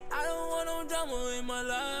drama in my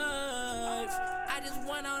life. I just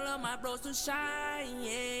want all of my bros to shine,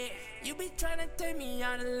 yeah. You be trying to take me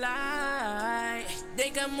out of light. They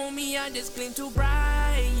can move me, I just clean too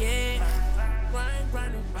bright, yeah.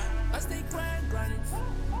 Grinding. I stay grinding.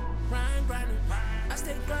 Grinding. I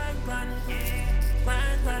stay grinding.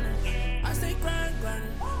 I stay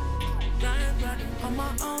grinding. On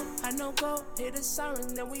my own, I know go. Hit a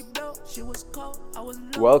siren, then we blow. She was cold, I was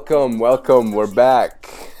low. Welcome. We're back.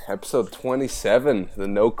 Episode 27, the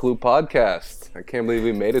No Clue podcast. I can't believe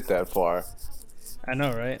we made it that far. I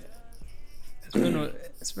know, right?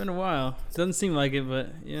 It's been a while. Doesn't seem like it, but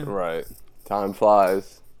yeah. Right. Time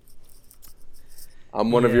flies.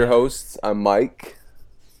 I'm one of your hosts. I'm Mike.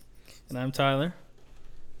 And I'm Tyler.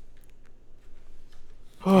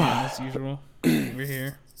 As usual, we're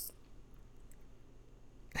here.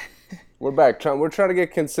 We're back. We're trying to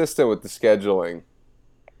get consistent with the scheduling.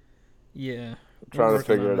 Yeah. Trying to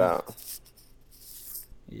figure it out.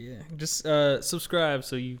 Yeah. Just subscribe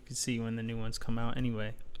so you can see when the new ones come out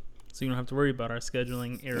anyway. So you don't have to worry about our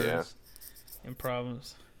scheduling errors and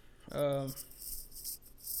problems.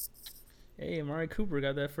 Hey, Amari Cooper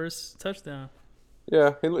got that first touchdown.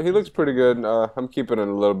 Yeah, he looks pretty good. I'm keeping a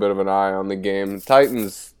little bit of an eye on the game. The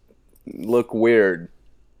Titans look weird.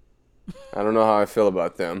 I don't know how I feel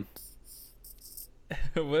about them.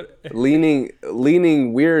 What?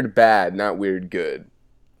 Leaning weird bad, not weird good.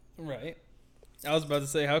 Right. I was about to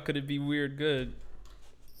say, how could it be weird good?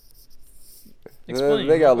 Explain.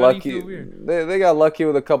 They got Why lucky. do you feel weird? They got lucky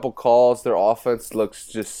with a couple calls. Their offense looks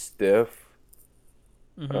just stiff.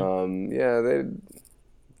 Mm-hmm.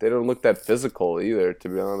 They don't look that physical either, to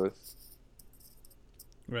be honest.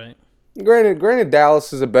 Right. Granted,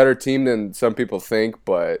 Dallas is a better team than some people think,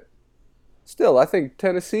 but still, I think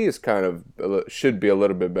Tennessee is should be a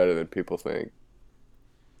little bit better than people think.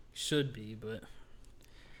 Should be, but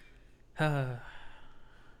I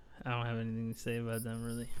don't have anything to say about them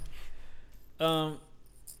really.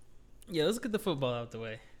 Let's get the football out the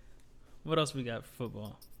way. What else we got for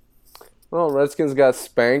football? Well, Redskins got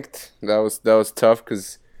spanked. That was tough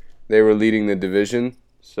because they were leading the division,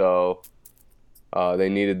 so they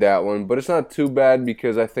needed that one. But it's not too bad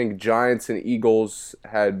because I think Giants and Eagles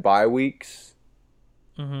had bye weeks.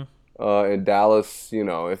 Mm-hmm. And Dallas,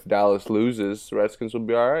 if Dallas loses, Redskins will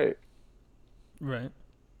be all right. Right.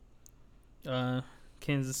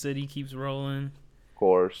 Kansas City keeps rolling. Of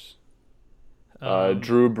course.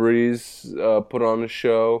 Drew Brees put on a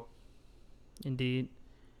show. Indeed.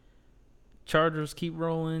 Chargers keep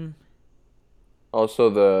rolling. Also,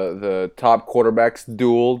 the top quarterbacks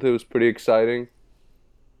dueled. It was pretty exciting.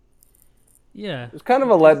 Yeah. It was kind of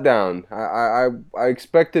a letdown. I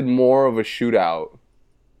expected more of a shootout.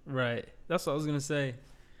 Right. That's what I was going to say.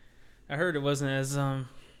 I heard it wasn't as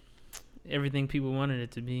everything people wanted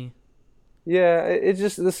it to be. Yeah, it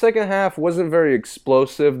just the second half wasn't very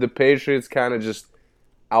explosive. The Patriots kind of just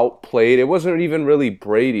outplayed. It wasn't even really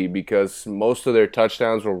Brady because most of their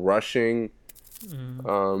touchdowns were rushing. It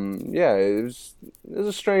was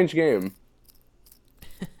a strange game.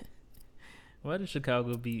 Why did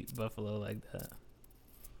Chicago beat Buffalo like that?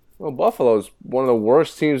 Well, Buffalo's one of the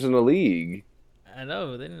worst teams in the league. I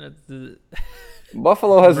know they didn't have to.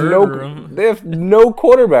 Buffalo has they have no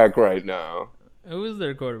quarterback right now. Who is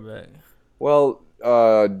their quarterback? Well,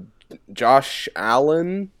 Josh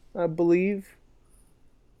Allen, I believe.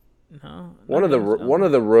 No, one of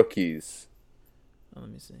the rookies. Oh, let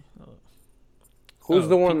me see. Who's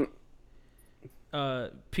the one?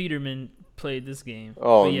 Peterman played this game.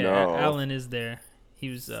 Oh, but yeah, no. Allen is there. He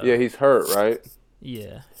was. He's hurt, right?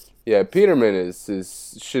 Yeah. Yeah, Peterman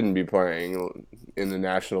shouldn't be playing in the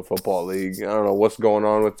National Football League. I don't know what's going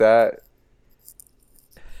on with that.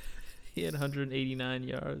 He had 189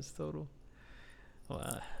 yards total.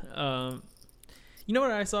 Wow. You know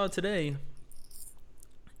what I saw today?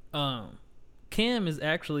 Cam is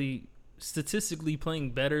actually statistically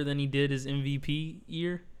playing better than he did his MVP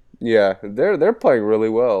year. Yeah, they're playing really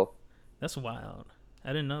well. That's wild. I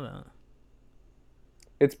didn't know that.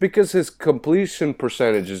 It's because his completion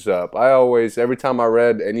percentage is up. Every time I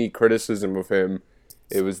read any criticism of him,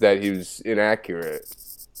 it was that he was inaccurate.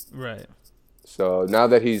 Right. So now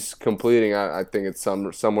that he's completing, I think it's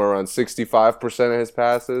somewhere around 65% of his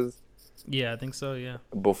passes. Yeah, I think so, yeah.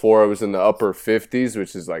 Before it was in the upper 50s,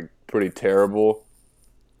 which is like pretty terrible.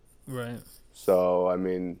 Right. So, I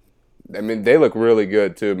mean they look really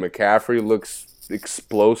good too. McCaffrey looks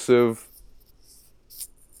explosive.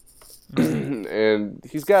 And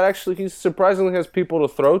he surprisingly has people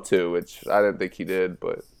to throw to, which I didn't think he did,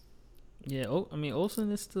 but yeah.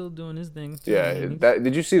 Olsen is still doing his thing too. Yeah,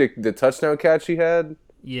 did you see the touchdown catch he had?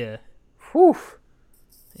 Yeah. Whew.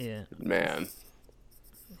 Yeah. Man.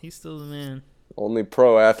 He's still the man. Only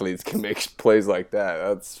pro athletes can make plays like that.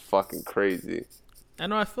 That's fucking crazy. I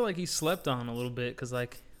know. I feel like he slept on a little bit because,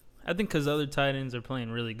 like, I think because other tight ends are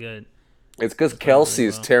playing really good. It's because Kelsey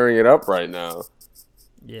is tearing it up right now.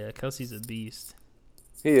 Yeah, Kelsey's a beast.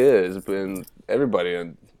 He is, but everybody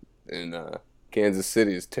in Kansas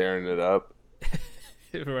City is tearing it up.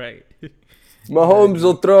 Right. Mahomes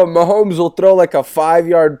will throw like a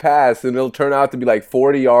 5-yard pass, and it'll turn out to be like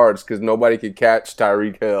 40 yards because nobody could catch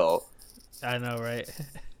Tyreek Hill. I know, right?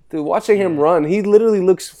 Dude, watching him run, he literally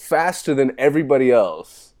looks faster than everybody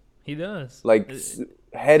else. He does. Like,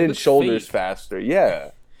 head and shoulders faster.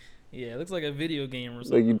 Yeah. Yeah, it looks like a video game or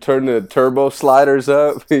something. Like, you turn the turbo sliders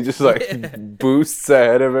up, he just, like, boosts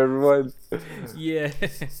ahead of everyone. Yeah.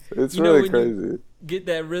 It's really crazy. Get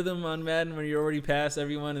that rhythm on Madden where you're already past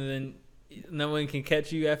everyone and then no one can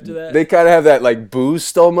catch you after that? They kind of have that, like,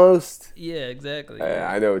 boost almost. Yeah, exactly. Yeah.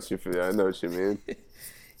 I know what you feel. I know what you mean.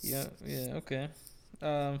 Yeah, okay.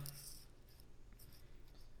 Yeah,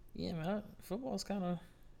 man, football's kind of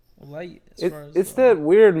light as far as... It's that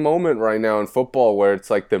weird moment right now in football where it's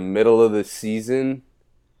like the middle of the season.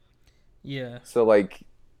 Yeah. So like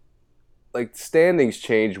standings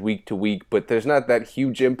change week to week, but there's not that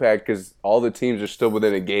huge impact because all the teams are still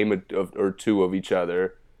within a game or two of each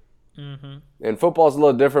other. Mm-hmm. And football's a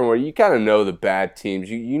little different where you kind of know the bad teams.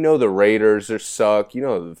 You know the Raiders suck. You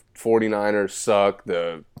know the 49ers suck.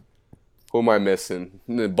 Who am I missing?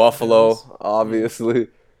 The Buffalo, obviously.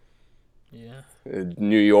 Yeah.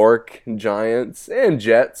 New York Giants and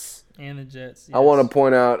Jets. And the Jets. Yes. I want to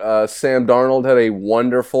point out Sam Darnold had a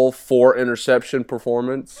wonderful 4-interception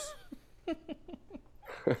performance.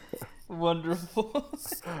 Wonderful.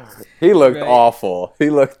 He looked awful.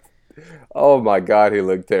 Oh my God, he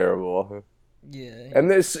looked terrible. Yeah.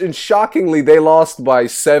 And shockingly, they lost by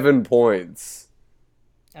 7 points.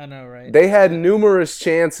 I know, right? They had numerous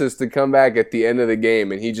chances to come back at the end of the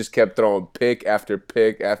game, and he just kept throwing pick after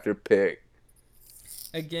pick after pick.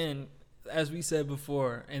 Again, as we said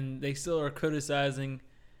before, and they still are criticizing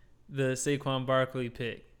the Saquon Barkley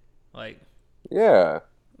pick. Like, yeah.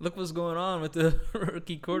 Look what's going on with the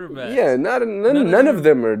rookie quarterbacks. Yeah, none of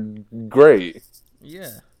them are great.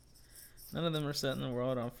 Yeah. None of them are setting the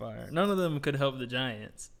world on fire. None of them could help the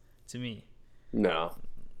Giants, to me. No.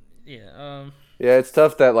 Yeah. Yeah, it's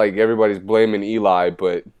tough that like everybody's blaming Eli,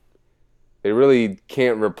 but they really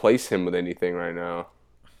can't replace him with anything right now.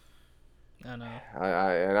 I know.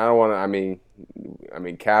 And I don't want to. I mean,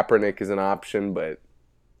 Kaepernick is an option, but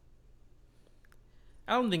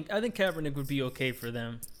I think Kaepernick would be okay for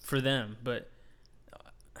them, but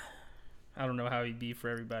I don't know how he'd be for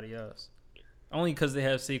everybody else. Only because they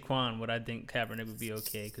have Saquon would I think Kaepernick would be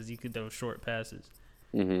okay because he could throw short passes.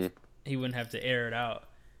 Mm-hmm. He wouldn't have to air it out.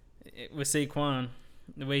 With Saquon,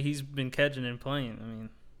 the way he's been catching and playing, I mean,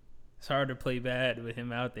 it's hard to play bad with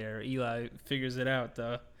him out there. Eli figures it out,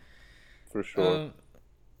 though. For sure.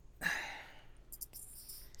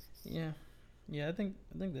 Yeah, I think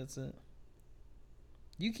that's it.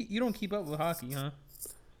 You don't keep up with hockey, huh?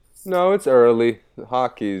 No, it's early.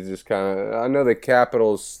 Hockey is just kind of. I know the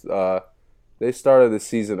Capitals. They started the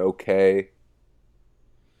season okay.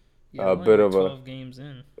 Yeah, a bit of 12 games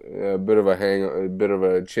in. A bit of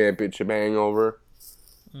a championship hangover.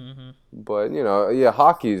 Mm-hmm. But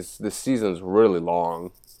this season's really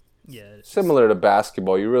long. Yeah. Similar to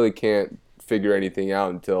basketball, you really can't figure anything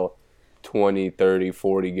out until 20, 30,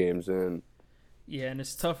 40 games in. Yeah, and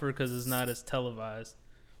it's tougher because it's not as televised.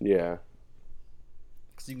 Yeah.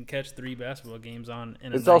 Because you can catch 3 basketball games on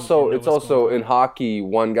in a It's night also in hockey,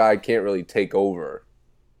 one guy can't really take over.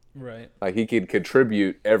 Right. Like, he could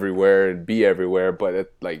contribute everywhere and be everywhere,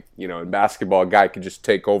 but, in basketball, a guy could just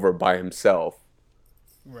take over by himself.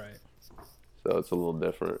 Right. So it's a little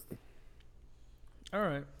different. All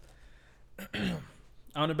right.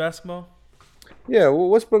 On to basketball? Yeah,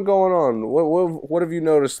 what's been going on? What have you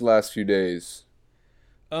noticed the last few days?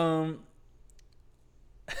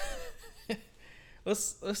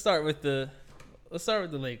 Let's start with the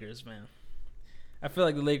Lakers, man. I feel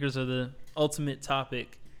like the Lakers are the ultimate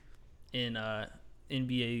topic in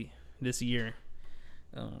NBA this year.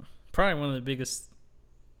 Probably one of the biggest,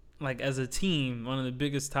 as a team, one of the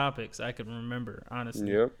biggest topics I could remember,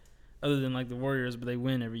 honestly. Yep. Other than the Warriors, but they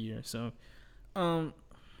win every year. So,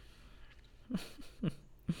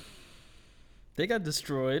 they got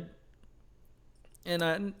destroyed. And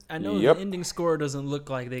I know the ending score doesn't look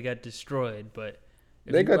like they got destroyed, but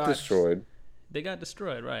they got destroyed. They got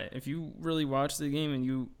destroyed, right? If you really watched the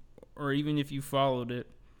game or even if you followed it,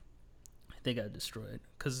 they got destroyed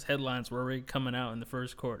because headlines were already coming out in the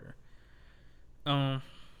first quarter.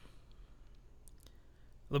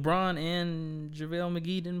 LeBron and JaVale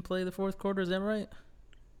McGee didn't play the fourth quarter. Is that right?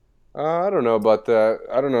 I don't know about that.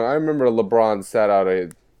 I don't know. I remember LeBron sat out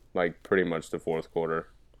pretty much the fourth quarter.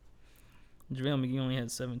 JaVale McGee only had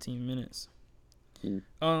 17 minutes.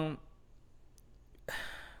 Hmm.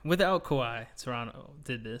 Without Kawhi, Toronto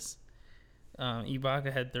did this.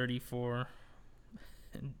 Ibaka had 34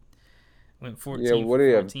 and went 14. Yeah, what do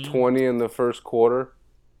you have? 20 in the first quarter?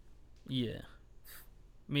 Yeah.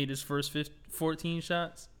 Made his first 14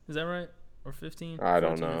 shots. Is that right? Or 15? I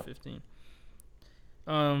don't know. Or 15.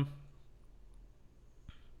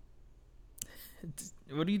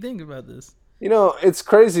 What do you think about this? It's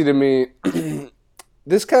crazy to me.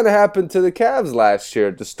 This kind of happened to the Cavs last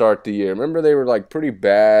year to start the year. Remember, they were pretty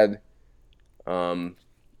bad.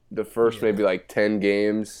 The first maybe 10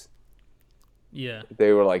 games. Yeah.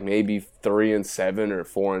 They were maybe 3-7 or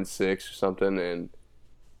 4-6 or something,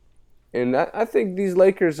 and I think these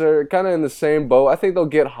Lakers are kind of in the same boat. I think they'll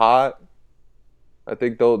get hot. I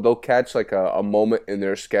think they'll catch a moment in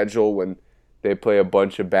their schedule when they play a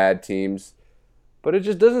bunch of bad teams. But it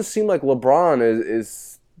just doesn't seem like LeBron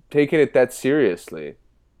is taking it that seriously.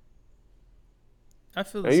 I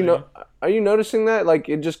feel the same. Are you noticing that?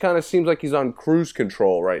 It just kind of seems like he's on cruise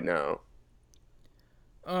control right now.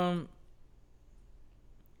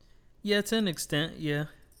 Yeah, to an extent, yeah.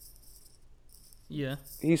 Yeah.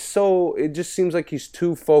 It just seems like he's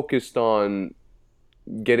too focused on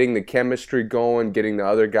getting the chemistry going, getting the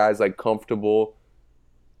other guys comfortable.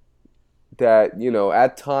 That,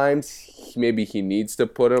 at times maybe he needs to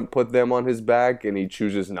put them on his back and he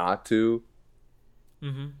chooses not to.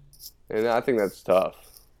 Mm-hmm. And I think that's tough.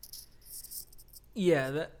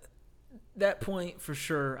 Yeah, that point for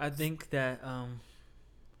sure. I think that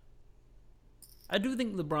I do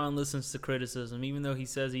think LeBron listens to criticism, even though he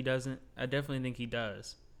says he doesn't. I definitely think he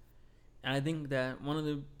does. And I think that one of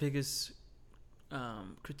the biggest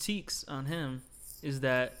critiques on him is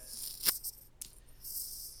that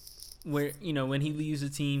when he leaves a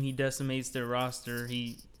team, he decimates their roster.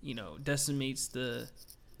 He decimates the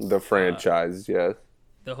franchise, yes.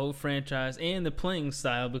 The whole franchise and the playing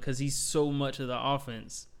style because he's so much of the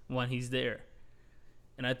offense when he's there.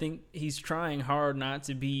 And I think he's trying hard not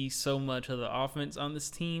to be so much of the offense on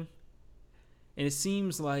this team. And it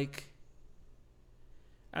seems like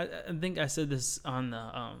I think I said this on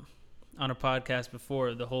a podcast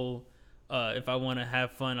before, the whole if I want to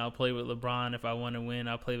have fun, I'll play with LeBron. If I want to win,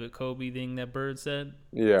 I'll play with Kobe thing that Bird said.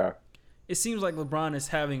 Yeah. It seems like LeBron is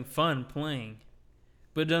having fun playing,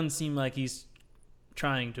 but it doesn't seem like he's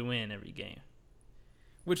trying to win every game.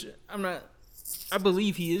 Which I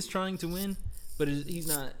believe he is trying to win, but he's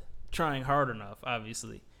not trying hard enough,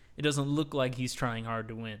 obviously. It doesn't look like he's trying hard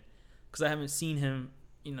to win. Because I haven't seen him,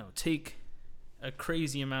 take a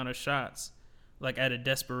crazy amount of shots, out of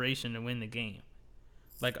desperation to win the game.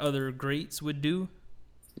 Like other greats would do.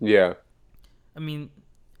 Yeah. I mean,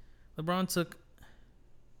 LeBron took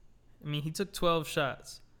 12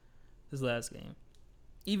 shots his last game.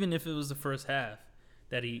 Even if it was the first half,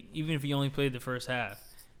 even if he only played the first half,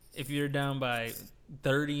 if you're down by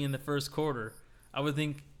 30 in the first quarter, I would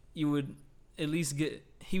think he would at least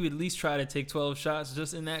try to take 12 shots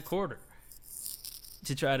just in that quarter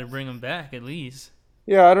to try to bring him back at least.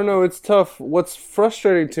 Yeah, I don't know. It's tough. What's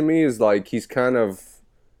frustrating to me is he's kind of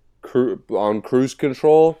on cruise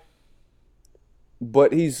control,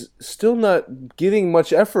 but he's still not giving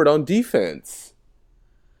much effort on defense.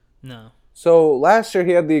 No. So last year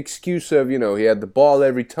he had the excuse of, he had the ball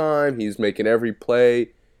every time, he's making every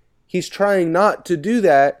play. He's trying not to do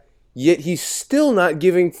that, yet he's still not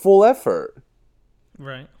giving full effort.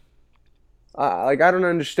 Right. I don't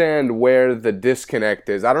understand where the disconnect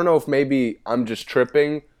is. I don't know if maybe I'm just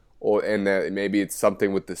tripping, and that maybe it's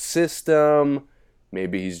something with the system.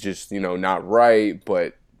 Maybe he's just, not right.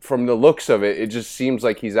 But from the looks of it, it just seems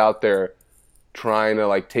like he's out there trying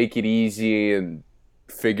to, take it easy and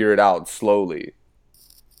figure it out slowly.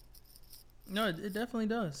 No, it definitely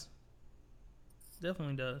does.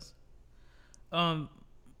 Definitely does.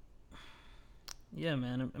 Yeah,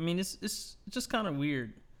 man. I mean, it's just kind of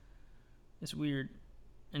weird. It's weird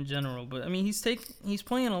in general, but I mean, he's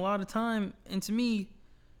playing a lot of time, and to me,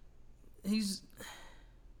 he's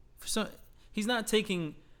not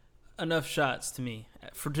taking enough shots to me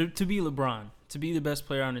to be LeBron, to be the best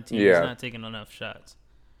player on the team. Yeah. He's not taking enough shots.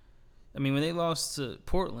 I mean, when they lost to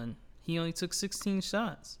Portland, he only took 16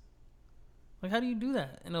 shots. How do you do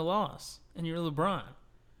that in a loss? And you're LeBron.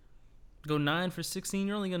 Go 9 for 16.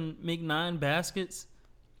 You're only going to make 9 baskets.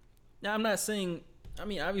 Now, I'm not saying... I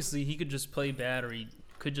mean, obviously, he could just play bad or he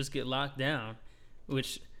could just get locked down,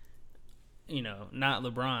 which, not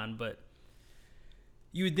LeBron. But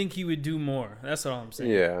you would think he would do more. That's all I'm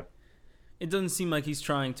saying. Yeah. It doesn't seem like he's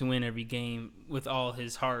trying to win every game with all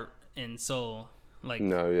his heart and soul. Like,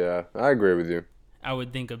 No, yeah. I agree with you. I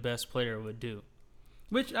would think a best player would do.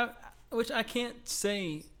 Which I can't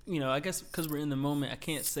say, I guess because we're in the moment, I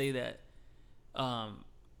can't say that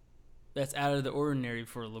that's out of the ordinary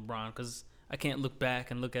for LeBron, because I can't look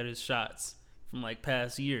back and look at his shots from like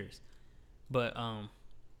past years. But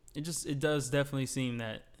it does definitely seem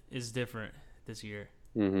that it's different this year.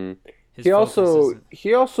 Mm-hmm. He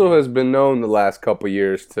also has been known the last couple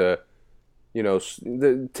years to,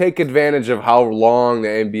 take advantage of how long the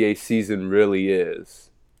NBA season really is.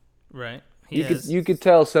 Right. You could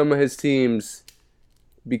tell some of his teams,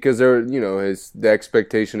 because the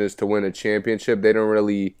expectation is to win a championship.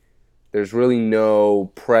 There's really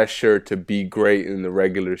no pressure to be great in the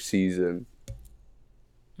regular season.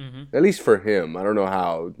 Mm-hmm. At least for him. I don't know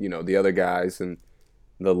how, the other guys and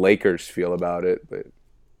the Lakers feel about it, but.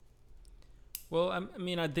 Well,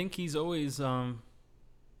 I think he's always, you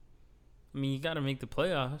got to make the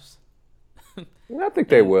playoffs. I think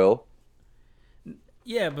they will.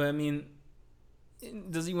 Yeah, but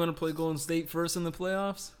does he want to play Golden State first in the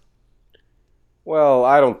playoffs? Well,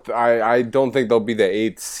 I don't think they'll be the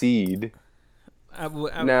 8th seed.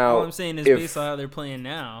 Now, all I'm saying is based on how they're playing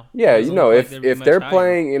now. Yeah, if they're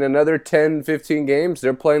playing in another 10, 15 games,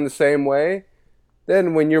 they're playing the same way,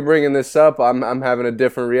 then when you're bringing this up, I'm having a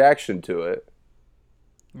different reaction to it.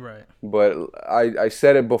 Right. But I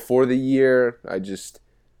said it before the year.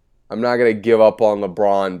 I'm not going to give up on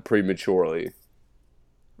LeBron prematurely.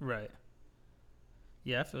 Right.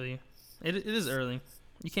 Yeah, I feel you. It is early.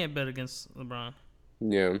 You can't bet against LeBron.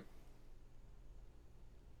 Yeah.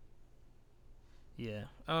 Yeah.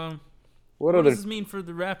 What does this mean for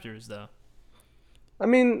the Raptors, though?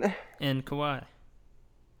 And Kawhi.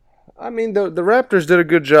 The Raptors did a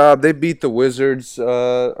good job. They beat the Wizards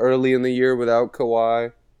early in the year without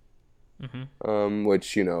Kawhi. Mm-hmm.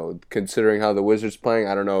 Which, considering how the Wizards playing,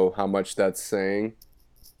 I don't know how much that's saying.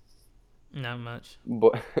 Not much.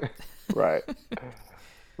 But right.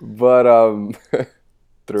 But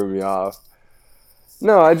threw me off.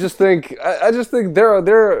 No, I just think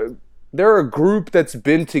they're a group that's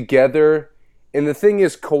been together, and the thing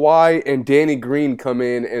is, Kawhi and Danny Green come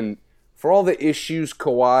in, and for all the issues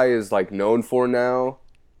Kawhi is like known for now,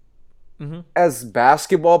 mm-hmm. as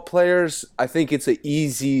basketball players, I think it's an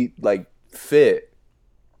easy fit.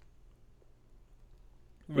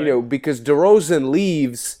 Right. Because DeRozan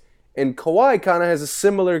leaves. And Kawhi kind of has a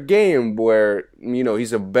similar game where,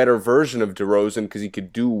 he's a better version of DeRozan because he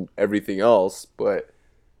could do everything else. But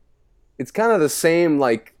it's kind of the same,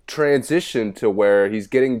 transition to where he's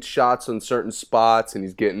getting shots on certain spots and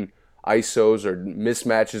he's getting ISOs or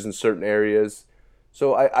mismatches in certain areas.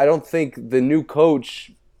 So I don't think the new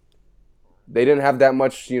coach, they didn't have that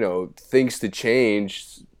much, things to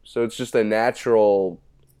change. So it's just a natural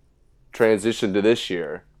transition to this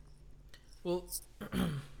year. Well,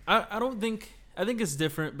 I think it's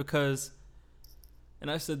different because,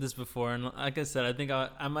 and I've said this before, and like I said, I think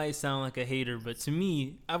I might sound like a hater, but to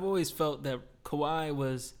me, I've always felt that Kawhi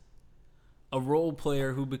was a role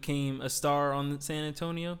player who became a star on San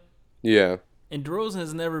Antonio. Yeah. And DeRozan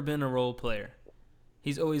has never been a role player.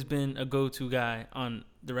 He's always been a go-to guy on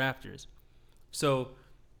the Raptors. So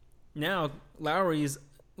now Lowry is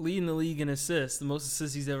leading the league in assists, the most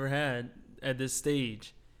assists he's ever had at this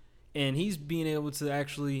stage. And he's being able to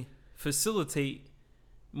actually facilitate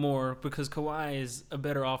more because Kawhi is a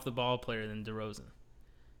better off-the-ball player than DeRozan.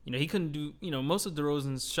 He couldn't do, most of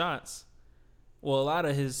DeRozan's shots, well, a lot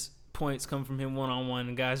of his points come from him one-on-one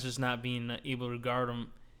and guys just not being able to guard him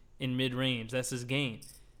in mid-range. That's his game.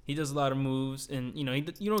 He does a lot of moves, and, you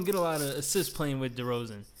don't get a lot of assists playing with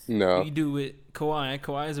DeRozan. No. You do with Kawhi.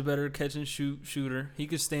 Kawhi is a better catch-and-shoot shooter. He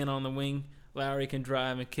could stand on the wing. Lowry can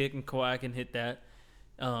drive and kick, and Kawhi can hit that.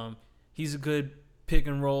 He's a good pick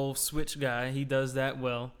and roll switch guy. He does that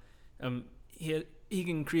well. He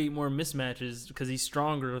can create more mismatches because he's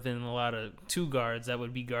stronger than a lot of two guards that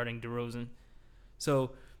would be guarding DeRozan.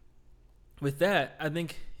 So with that, I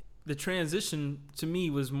think the transition to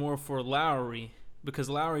me was more for Lowry because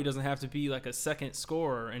Lowry doesn't have to be like a second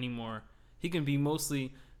scorer anymore. He can be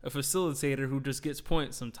mostly a facilitator who just gets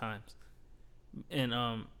points sometimes. And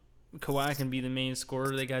Kawhi can be the main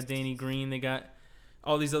scorer. They got Danny Green. They got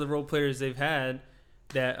all these other role players they've had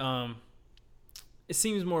that it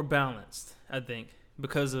seems more balanced, I think,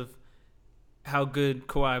 because of how good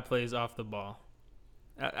Kawhi plays off the ball.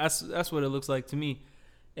 That's what it looks like to me.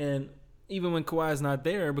 And even when Kawhi's not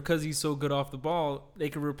there, because he's so good off the ball, they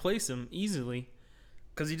can replace him easily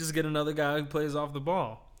because you just get another guy who plays off the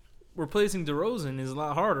ball. Replacing DeRozan is a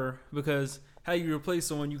lot harder because how you replace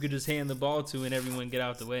someone you could just hand the ball to and everyone get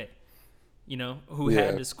out the way. You know, who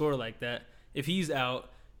had to score like that. If he's out,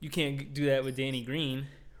 you can't do that with Danny Green,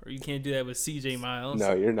 or you can't do that with C.J. Miles.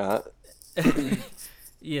 No, you're not.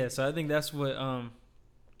 Yeah, so I think that's what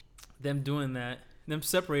them doing that, them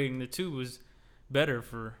separating the two was better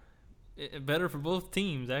for both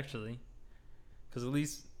teams actually, because at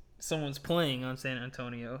least someone's playing on San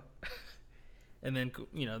Antonio, and then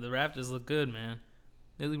the Raptors look good, man.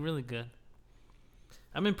 They look really good.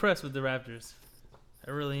 I'm impressed with the Raptors.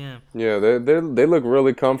 I really am. Yeah, they look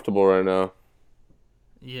really comfortable right now.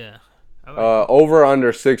 Yeah. Over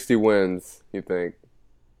under 60 wins, you think?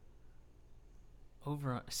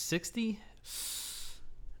 Over 60?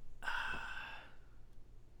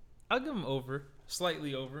 I'll give them over.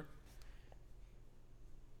 Slightly over.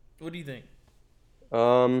 What do you think?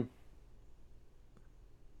 I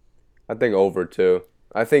think over too.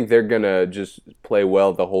 I think they're gonna just play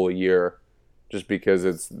well the whole year, just because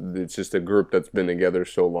it's just a group that's been together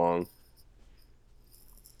so long.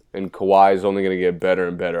 And Kawhi's only gonna get better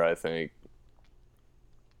and better, I think.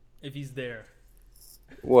 If he's there.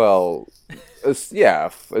 Well,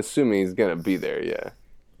 yeah, assuming he's gonna be there, yeah.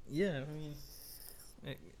 Yeah, I mean,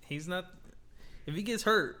 he's not. If he gets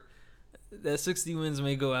hurt, that 60 wins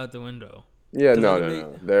may go out the window. Yeah, no.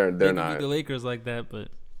 They're not. Beat the Lakers like that, but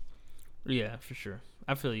yeah, for sure.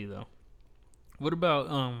 I feel you though. What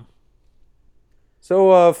about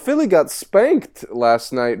So Philly got spanked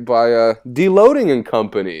last night by Deloading and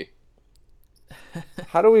Company.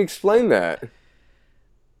 How do we explain that?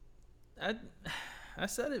 I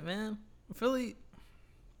said it, man. Philly.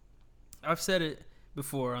 I've said it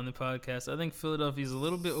before on the podcast. I think Philadelphia's a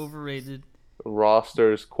little bit overrated. The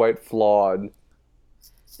roster's quite flawed.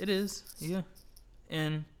 It is, yeah.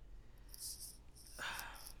 And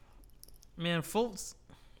man, Fultz,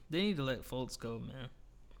 they need to let Fultz go, man.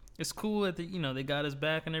 It's cool that they got his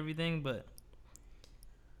back and everything, but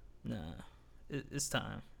nah, it's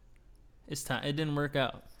time. It's time. It didn't work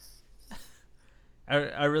out.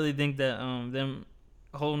 I really think that them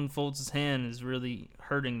holding Fultz's hand is really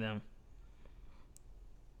hurting them,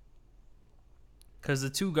 because the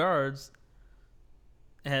two guards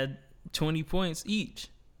had 20 points each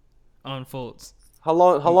on Fultz. How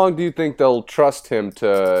long do you think they'll trust him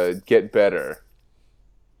to get better?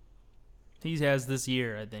 He has this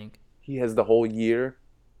year, I think. He has the whole year?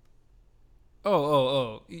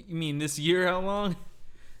 Oh. You mean this year? How long?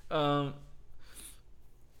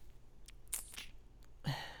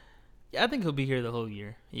 Yeah, I think he'll be here the whole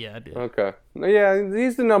year. Yeah, I do. Okay. Yeah,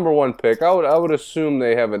 he's the number one pick. I would assume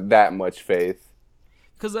they haven't that much faith.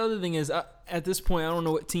 Because the other thing is, at this point, I don't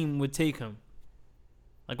know what team would take him.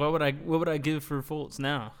 Like, what would I give for Fultz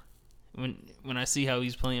now? When I see how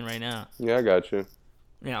he's playing right now. Yeah, I got you.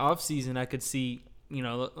 Yeah, off season I could see,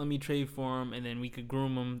 let me trade for him and then we could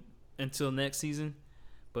groom him until next season.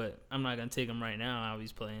 But I'm not gonna take him right now how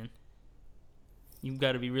he's playing. You've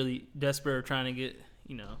got to be really desperate or trying to get,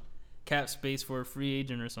 cap space for a free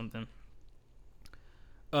agent or something.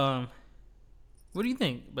 What do you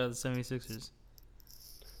think about the 76ers?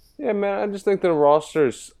 Yeah, man, I just think the roster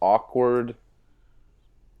is awkward.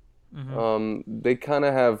 Mm-hmm.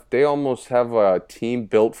 They almost have a team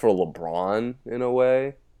built for LeBron in a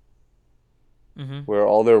way, mm-hmm. where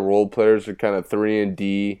all their role players are kind of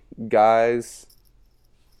 3-and-D guys.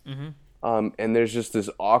 Mm-hmm. And there's just this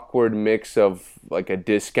awkward mix of like a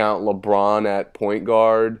discount LeBron at point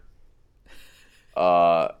guard,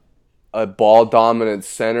 a ball dominant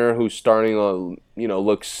center who's starting to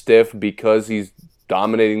look stiff because he's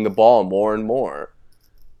dominating the ball more and more.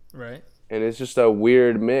 Right. And it's just a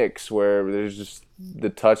weird mix where there's just the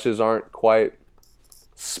touches aren't quite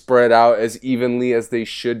spread out as evenly as they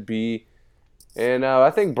should be. And I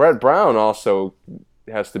think Brett Brown also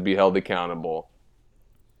has to be held accountable.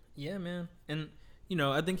 Yeah, man. And,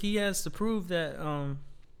 I think he has to prove that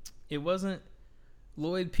it wasn't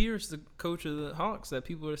Lloyd Pierce, the coach of the Hawks, that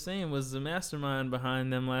people are saying was the mastermind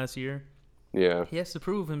behind them last year. Yeah. He has to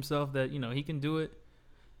prove himself that, he can do it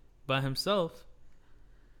by himself.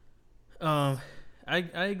 I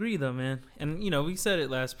agree though, man. And we said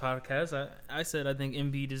it last podcast. I said I think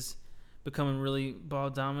Embiid is becoming really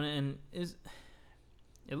ball dominant, and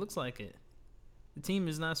it looks like it. The team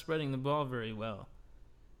is not spreading the ball very well,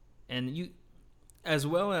 and you, as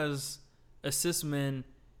well as assist men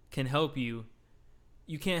can help you.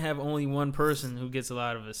 You can't have only one person who gets a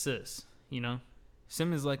lot of assists.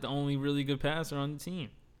 Simmons is like the only really good passer on the team.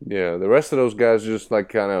 Yeah, the rest of those guys just like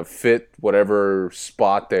kind of fit whatever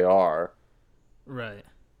spot they are. Right.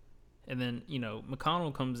 And then,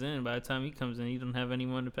 McConnell comes in. By the time he comes in, he doesn't have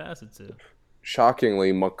anyone to pass it to.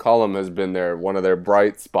 shockingly, McCollum has been one of their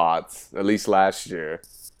bright spots, at least last year.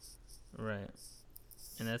 Right.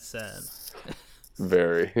 And that's sad.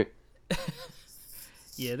 Very.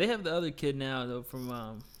 Yeah, they have the other kid now though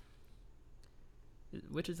from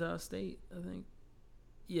Wichita State, I think.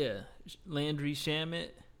 Yeah, Landry Shamet,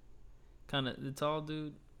 kind of the tall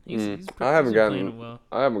dude. He's playing well.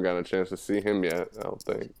 I haven't gotten a chance to see him yet. I don't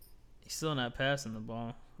think he's still not passing the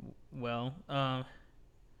ball well.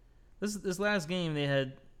 This last game they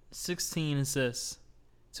had 16 assists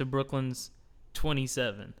to Brooklyn's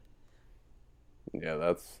 27. Yeah,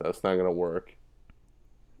 that's not gonna work.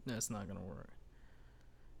 That's not gonna work.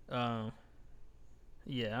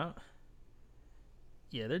 Yeah,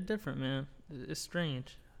 they're different, man. It's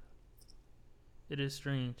strange. It is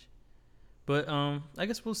strange, but I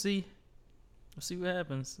guess we'll see. We'll see what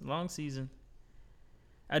happens. Long season.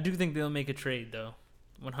 I do think they'll make a trade though,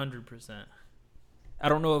 100%. I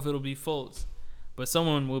don't know if it'll be Fultz, but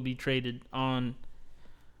someone will be traded on.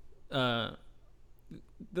 They'll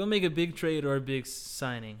make a big trade or a big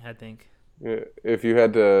signing, I think. If you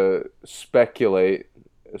had to speculate,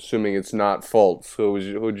 assuming it's not Fultz,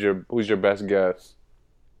 who's your best guess?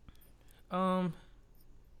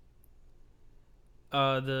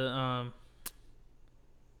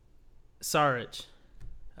 Saric.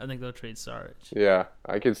 I think they'll trade Saric. Yeah,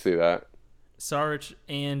 I can see that. Saric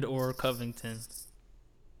and or Covington.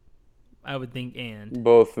 I would think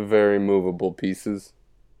both very movable pieces.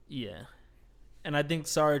 Yeah. And I think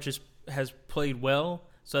Saric has played well,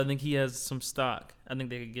 so I think he has some stock. I think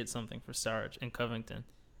they could get something for Saric and Covington.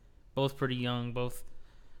 Both pretty young, both,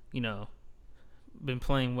 been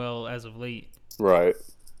playing well as of late. Right.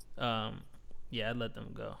 Yeah, I'd let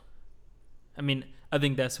them go. I mean, I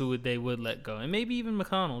think that's who they would let go. And maybe even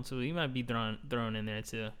McConnell, too. He might be thrown in there,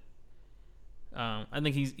 too. I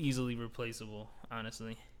think he's easily replaceable,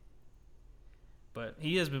 honestly. But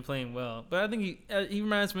he has been playing well. But I think he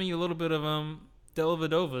reminds me a little bit of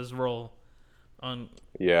Dellavedova's role on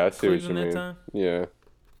I see Cleveland what you mean. that time. Yeah.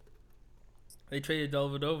 They traded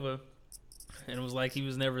Dellavedova, and it was like he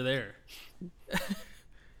was never there.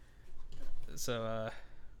 So,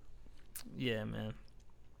 yeah, man.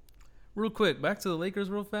 Real quick, back to the Lakers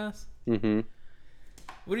real fast. Mm-hmm.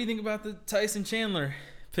 What do you think about the Tyson Chandler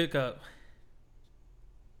pickup?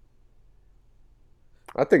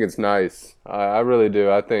 I think it's nice. I really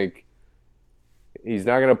do. I think he's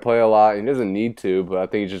not going to play a lot. He doesn't need to, but I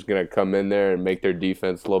think he's just going to come in there and make their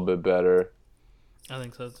defense a little bit better. I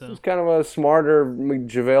think so, too. He's kind of a smarter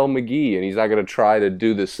JaVale McGee, and he's not going to try to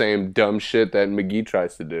do the same dumb shit that McGee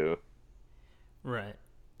tries to do. Right.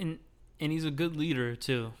 And he's a good leader,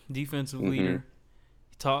 too. Defensive leader.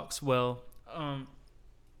 He talks well.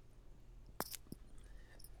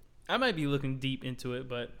 I might be looking deep into it,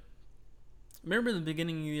 but remember the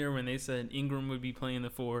beginning of the year when they said Ingram would be playing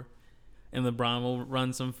the 4 and LeBron will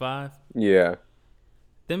run some 5? Yeah.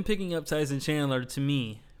 Them picking up Tyson Chandler, to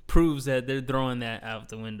me, proves that they're throwing that out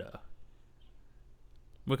the window.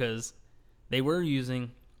 Because they were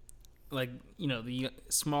using, the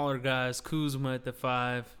smaller guys, Kuzma at the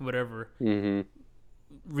 5, whatever. Mm-hmm.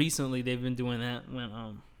 Recently, they've been doing that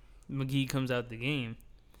when McGee comes out the game.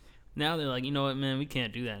 Now they're like, you know what, man, we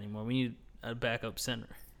can't do that anymore. We need a backup center.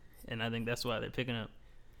 And I think that's why they're picking up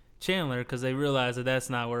Chandler, because they realize that that's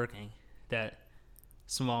not working. That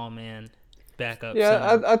small man backup center.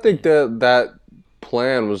 Yeah, I think that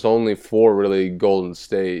plan was only for really Golden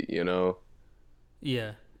State,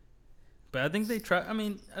 Yeah. But I think they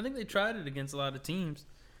tried it against a lot of teams.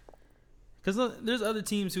 Because there's other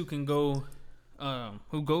teams who can go,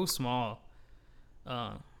 who go small.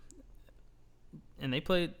 And they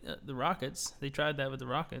played the Rockets. They tried that with the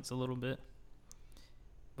Rockets a little bit.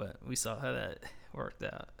 But we saw how that worked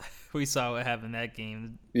out. We saw what happened that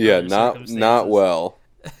game. Yeah, not well.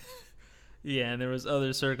 Yeah, and there was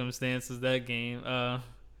other circumstances that game.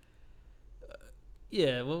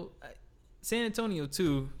 Yeah, well, San Antonio,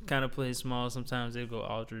 too, kind of plays small. Sometimes they go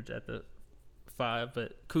Aldridge at the 5,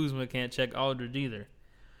 but Kuzma can't check Aldridge either.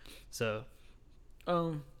 So,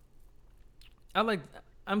 I'm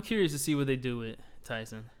curious to see what they do with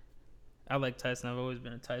Tyson. I like Tyson. I've always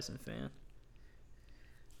been a Tyson fan.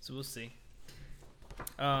 So we'll see.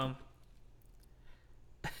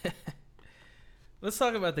 Let's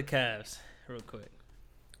talk about the Cavs real quick.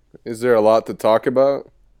 Is there a lot to talk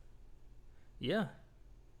about? Yeah.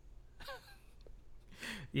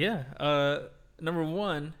 Yeah. Number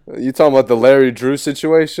one. You talking about the Larry Drew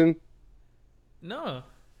situation? No,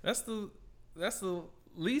 that's the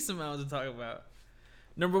least amount to talk about.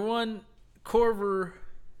 Number one, Korver.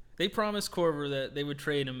 They promised Korver that they would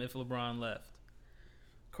trade him if LeBron left.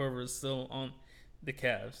 Korver is still on the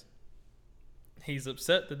Cavs. he's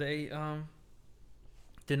upset that they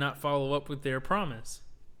did not follow up with their promise.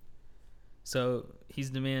 So he's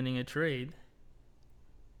demanding a trade.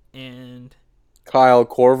 And Kyle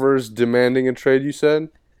Korver's demanding a trade, you said?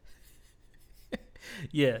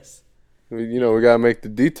 yes. We got to make the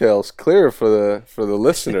details clear for the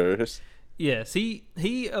listeners. Yes,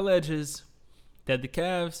 he alleges that the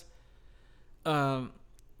Cavs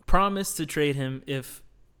promised to trade him if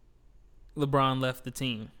LeBron left the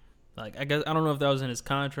team. Like, I don't know if that was in his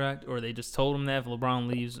contract or they just told him that if LeBron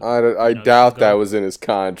leaves. I doubt that was in his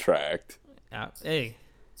contract. Hey,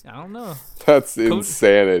 I don't know. That's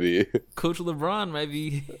insanity. Coach LeBron might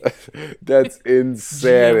be. That's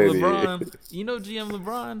insanity. GM LeBron.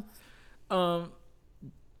 GM LeBron.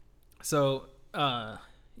 So,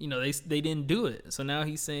 they didn't do it. So now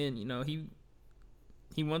he's saying,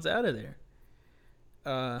 he wants out of there.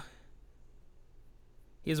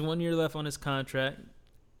 He has 1 year left on his contract.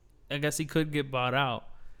 I guess he could get bought out.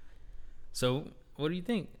 So, what do you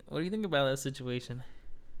think? What do you think about that situation?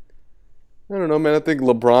 I don't know, man. I think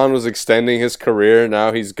LeBron was extending his career.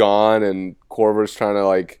 Now he's gone, and Korver's trying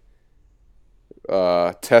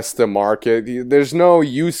to test the market. There's no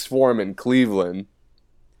use for him in Cleveland,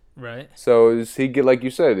 right? So is he like you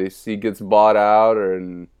said, he gets bought out,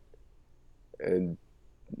 and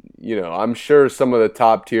I'm sure some of the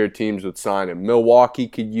top tier teams would sign him. Milwaukee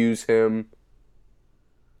could use him.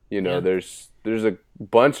 Yeah. There's a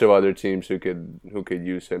bunch of other teams who could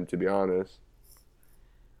use him. To be honest.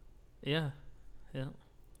 Yeah.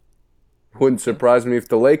 Wouldn't surprise me if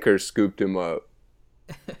the Lakers scooped him up.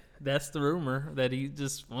 That's the rumor, that he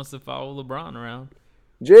just wants to follow LeBron around.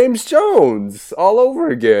 James Jones all over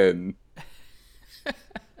again.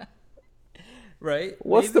 Right?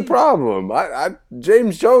 What's the problem?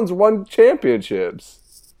 James Jones won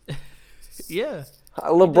championships. Yeah.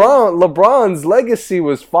 LeBron's legacy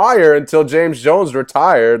was fire until James Jones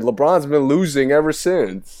retired. LeBron's been losing ever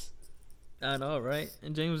since. I know, right?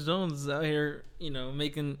 And James Jones is out here,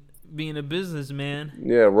 being a businessman.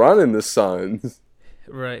 Yeah, running the Suns.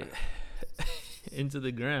 Right. Into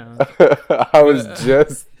the ground. I was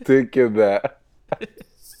just thinking that.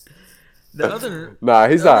 Nah,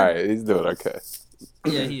 he's all right. He's doing okay.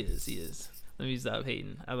 Yeah, he is. Let me stop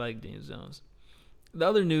hating. I like James Jones. The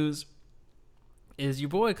other news is your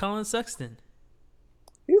boy Collin Sexton.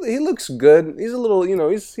 He looks good. He's a little,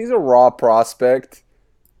 he's a raw prospect.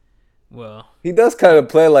 Well, he does kind of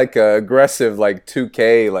play like a aggressive, like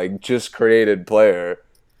 2K, like just created player.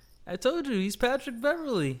 I told you, he's Patrick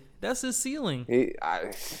Beverly. That's his ceiling.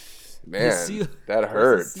 That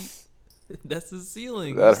hurts. That's his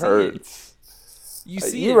ceiling. That hurts. You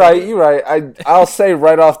see You're right. I'll say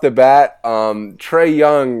right off the bat, Trae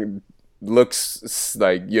Young looks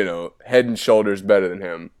like, head and shoulders better than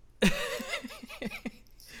him.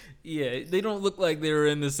 Yeah, they don't look like they were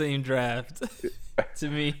in the same draft to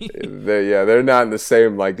me. They're not in the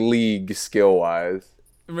same like league skill wise.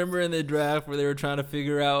 Remember in the draft where they were trying to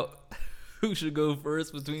figure out who should go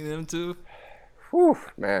first between them two? Whew,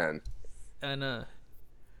 man. I know.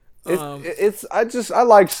 I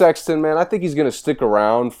like Sexton, man. I think he's gonna stick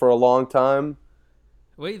around for a long time.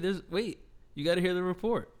 Wait, you got to hear the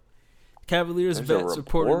report. Cavaliers vets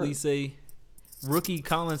reportedly say rookie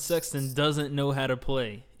Collin Sexton doesn't know how to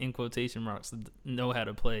play, in quotation marks, know how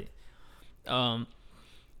to play. I'll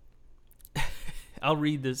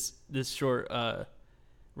read this short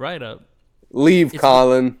write up. Leave,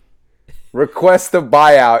 Collin. Request a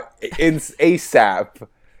buyout ASAP.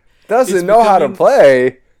 Doesn't know how to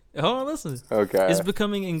play. Hold on, listen. Okay. It's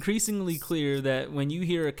becoming increasingly clear that when you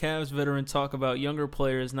hear a Cavs veteran talk about younger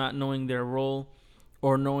players not knowing their role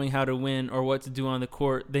or knowing how to win or what to do on the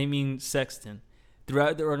court, they mean Sexton.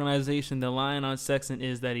 Throughout the organization, the line on Sexton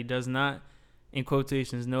is that he does not, in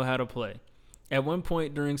quotations, know how to play. At one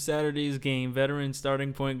point during Saturday's game, veteran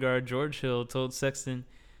starting point guard George Hill told Sexton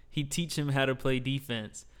he'd teach him how to play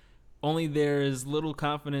defense. Only there is little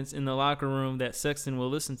confidence in the locker room that Sexton will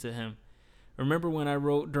listen to him. Remember when I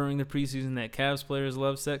wrote during the preseason that Cavs players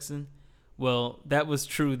love Sexton? Well, that was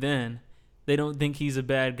true then. They don't think he's a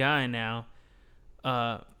bad guy now.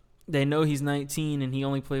 They know he's 19 and he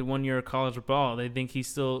only played 1 year of college ball. They think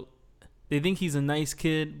he's a nice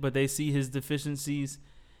kid, but they see his deficiencies.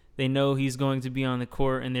 They know he's going to be on the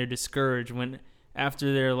court, and they're discouraged when,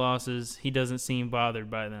 after their losses, he doesn't seem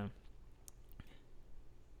bothered by them.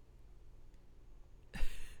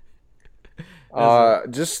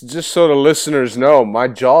 Just so the listeners know, my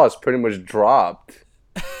jaw is pretty much dropped.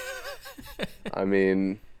 I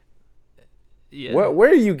mean, yeah.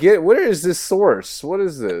 Where is this source? What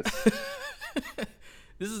is this?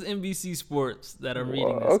 This is NBC Sports that I'm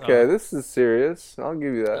reading this. Okay, this is serious. I'll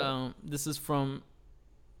give you that. This is from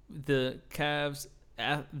the Cavs,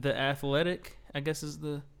 the Athletic. I guess is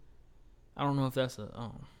the. I don't know if that's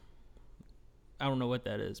a. I don't know what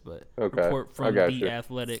that is, but report from the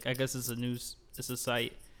Athletic. I guess it's a news. It's a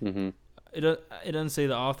site. Mm-hmm. It doesn't say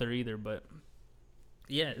the author either, but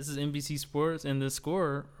yeah, this is NBC Sports and the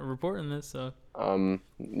Score are reporting this. So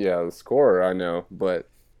yeah, the Score I know, but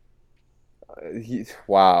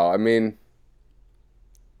wow. I mean,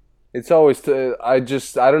 it's always I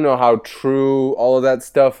don't know how true all of that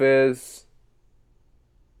stuff is.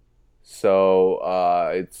 So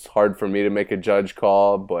it's hard for me to make a judge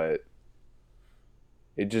call, but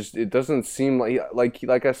it doesn't seem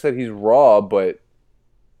like I said, he's raw, but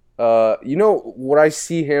you know what I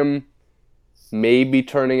see him maybe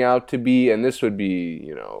turning out to be, and this would be,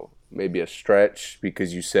 you know, maybe a stretch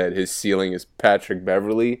because you said his ceiling is Patrick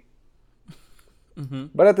Beverley. Mm-hmm.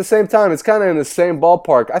 But at the same time, it's kind of in the same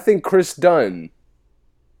ballpark. I think Chris Dunn.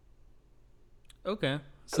 Okay.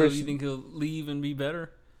 So you think he'll leave and be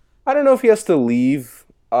better? I don't know if he has to leave.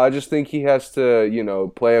 I just think he has to, you know,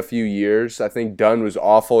 play a few years. I think Dunn was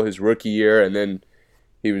awful his rookie year, and then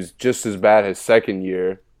he was just as bad his second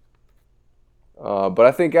year. But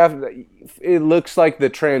I think after it looks like the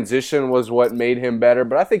transition was what made him better,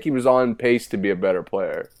 but I think he was on pace to be a better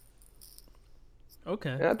player.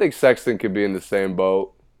 Okay. And I think Sexton could be in the same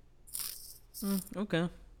boat. Okay.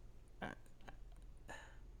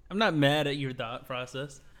 I'm not mad at your thought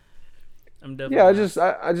process. I'm definitely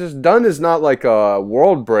I just Dunn is not like a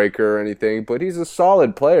world breaker or anything, but he's a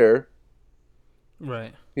solid player.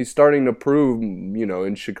 Right. He's starting to prove, you know,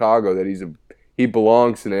 in Chicago that he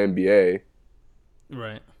belongs in the NBA.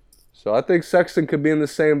 Right. So I think Sexton could be in the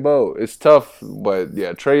same boat. It's tough, but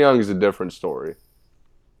yeah, Trae Young is a different story.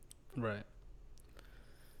 Right.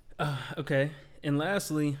 Okay. And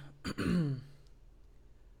lastly, this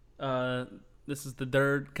is the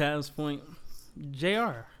third Cavs point.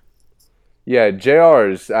 JR. Yeah, JR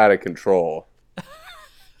is out of control.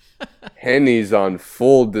 Henny's on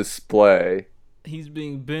full display. He's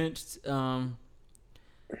being benched. When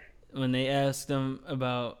they asked him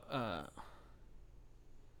about,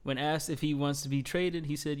 when asked if he wants to be traded,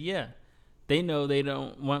 he said, "Yeah, they know they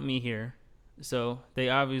don't want me here, so they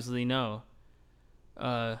obviously know."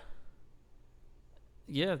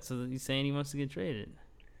 Yeah, so he's saying he wants to get traded,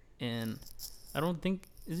 and I don't think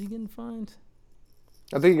is he getting fined?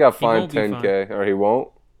 I think he got fined $10K, or he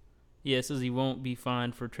won't. Yeah, it says he won't be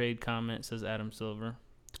fined for trade comment, says Adam Silver.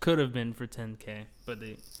 Could have been for $10K, but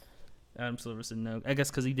Adam Silver said no. I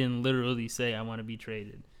guess because he didn't literally say, "I want to be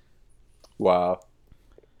traded." Wow.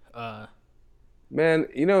 Man,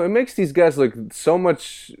 you know, it makes these guys look so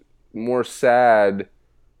much more sad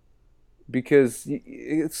because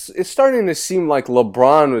it's starting to seem like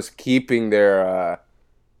LeBron was keeping their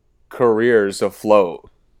careers afloat.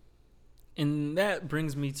 And that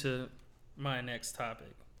brings me to my next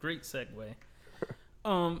topic. Great segue.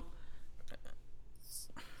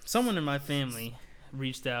 Someone in my family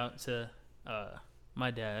reached out to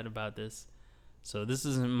my dad about this. So this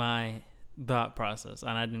isn't my thought process,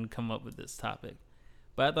 and I didn't come up with this topic.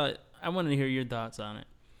 But I thought I wanted to hear your thoughts on it.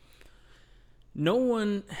 No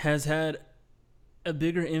one has had a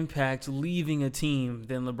bigger impact leaving a team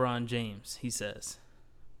than LeBron James, he says.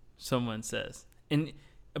 Someone says. And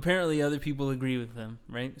apparently other people agree with him,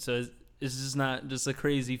 right? So it's just not just a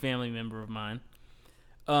crazy family member of mine.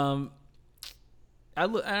 I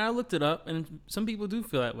looked it up, and some people do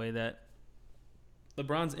feel that way, that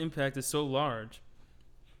LeBron's impact is so large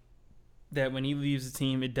that when he leaves the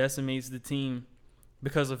team, it decimates the team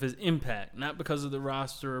because of his impact, not because of the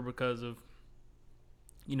roster or because of,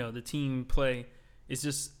 you know, the team play. It's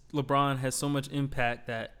just LeBron has so much impact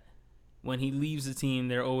that when he leaves the team,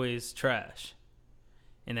 they're always trash.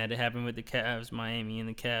 And that it happened with the Cavs, Miami, and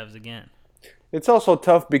the Cavs again. It's also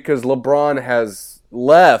tough because LeBron has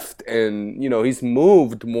left and, you know, he's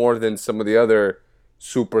moved more than some of the other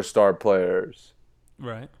superstar players.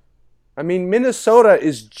 Right. I mean, Minnesota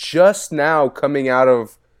is just now coming out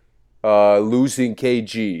of losing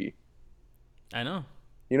KG. I know.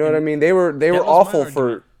 You know what I mean? They were awful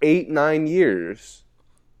for 8-9 years.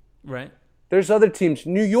 Right. There's other teams.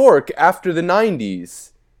 New York after the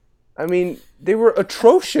 90s. I mean, they were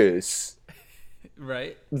atrocious.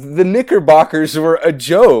 Right. The Knickerbockers were a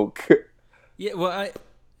joke. Yeah, well,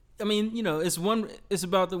 I mean, you know, it's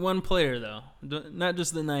about the one player though, not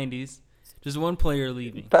just the 90s. Just one player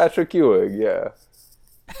leaving. Patrick Ewing, yeah.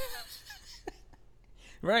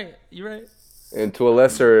 Right, you're right. And to a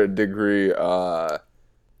lesser degree, the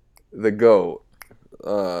GOAT.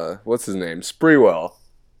 What's his name? Sprewell.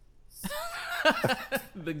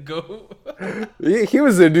 The GOAT. He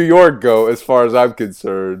was a New York GOAT as far as I'm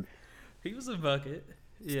concerned. He was a bucket.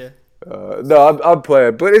 Yeah. No, I'm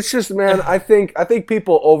playing, but it's just, man. I think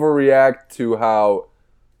people overreact to how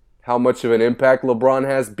much of an impact LeBron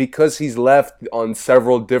has because he's left on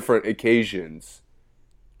several different occasions.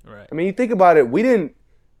 Right. I mean, you think about it.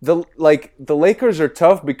 The Lakers are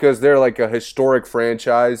tough because they're like a historic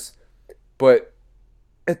franchise, but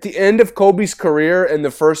at the end of Kobe's career and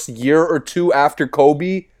the first year or two after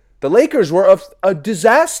Kobe, the Lakers were a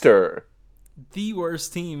disaster. The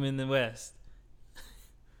worst team in the West.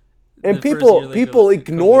 And people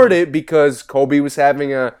ignored it because Kobe was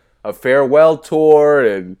having a farewell tour,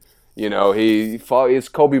 and it's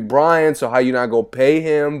Kobe Bryant, so how you not gonna pay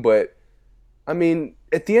him? But I mean,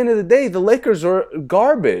 at the end of the day, the Lakers are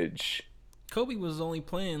garbage. Kobe was only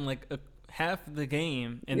playing like half the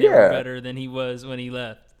game, and they were better than he was when he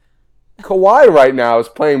left. Kawhi right now is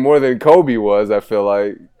playing more than Kobe was, I feel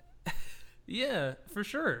like. Yeah, for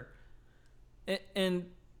sure. And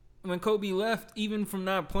when Kobe left, even from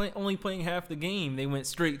not only playing half the game, they went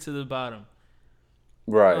straight to the bottom.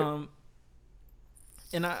 Right.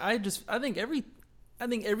 And I think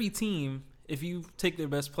every team, if you take their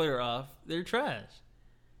best player off, they're trash.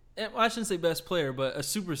 And, well, I shouldn't say best player, but a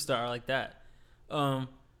superstar like that.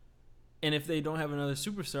 And if they don't have another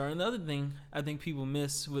superstar, another thing I think people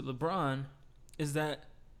miss with LeBron is that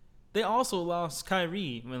they also lost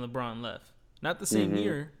Kyrie when LeBron left. Not the same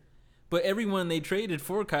year, but everyone they traded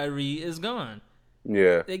for Kyrie is gone.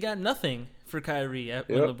 Yeah. They got nothing for Kyrie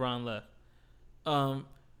when LeBron left.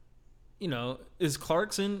 Is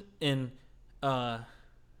Clarkson and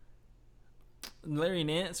Larry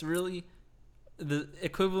Nance really the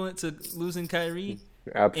equivalent to losing Kyrie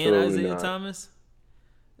Absolutely and Isaiah not. Thomas?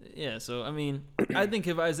 Yeah, so, I mean, I think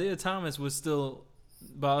if Isaiah Thomas was still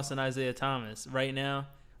boss and Isaiah Thomas right now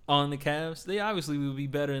on the Cavs, they obviously would be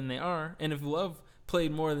better than they are. And if Love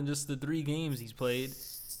played more than just the 3 games he's played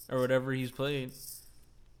or whatever he's played,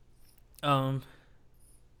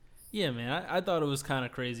 yeah, man, I thought it was kind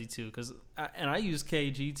of crazy too because I use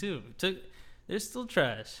KG too. They're still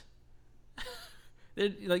trash.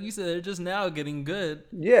 Like you said, they're just now getting good.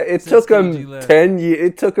 Yeah, it took them 10 years.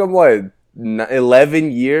 It took them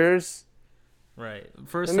 11 years. Right.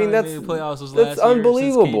 First time they made the playoffs was last year. That's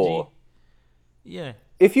unbelievable. Yeah.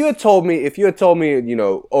 If you had told me,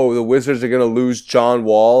 the Wizards are going to lose John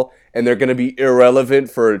Wall and they're going to be irrelevant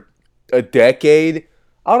for a decade,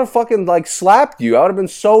 I would have fucking slapped you. I would have been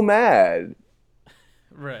so mad.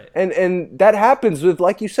 Right. And that happens with,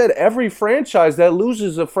 like you said, every franchise that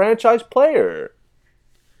loses a franchise player.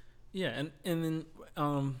 Yeah, and then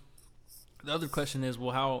the other question is,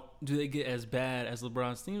 well, how do they get as bad as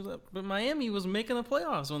LeBron's teams? But Miami was making the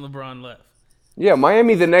playoffs when LeBron left. Yeah,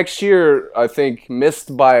 Miami the next year, I think,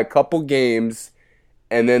 missed by a couple games,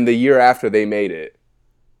 and then the year after they made it.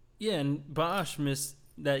 Yeah, and Bosh missed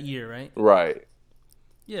that year, right? Right.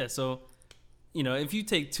 Yeah, so, if you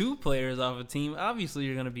take 2 players off a team, obviously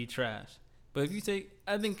you're going to be trash. But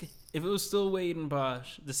I think if it was still Wade and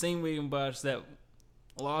Bosh, the same Wade and Bosh that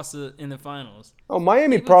lost in the finals. Oh,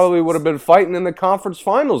 Miami probably would have been fighting in the conference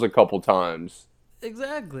finals a couple times.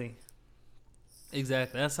 Exactly.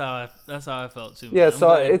 That's how I felt too. Yeah,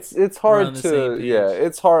 so it's hard to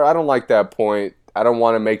it's hard. I don't like that point. I don't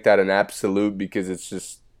want to make that an absolute because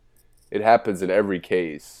it happens in every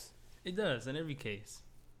case. It does in every case.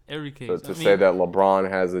 So to say that LeBron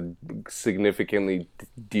has a significantly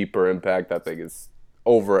deeper impact, I think is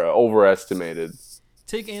overestimated.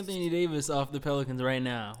 Take Anthony Davis off the Pelicans right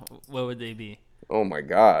now. What would they be? Oh my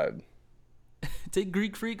God. Take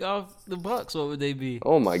Greek Freak off the Bucks. What would they be?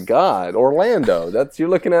 Oh my God, Orlando. You're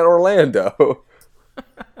looking at Orlando.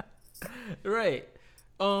 Right.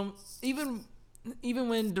 Even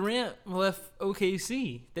when Durant left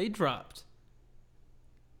OKC, they dropped.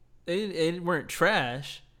 They weren't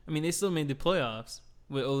trash. I mean, they still made the playoffs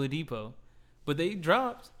with Oladipo, but they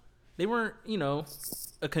dropped. They weren't,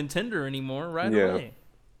 a contender anymore right away.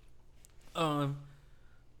 I'm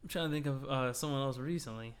trying to think of someone else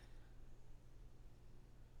recently.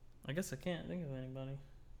 I guess I can't think of anybody.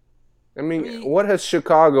 I mean, what has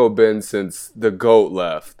Chicago been since the GOAT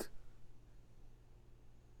left?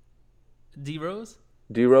 D-Rose?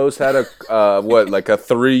 D-Rose had a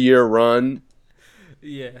 3-year run?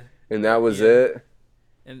 Yeah. And that was it?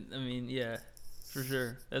 And, I mean, yeah, for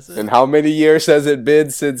sure. That's it. And how many years has it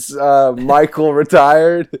been since Michael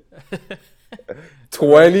retired?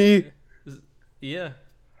 20? Yeah.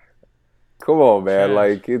 Come on, man.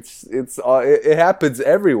 Trash. It happens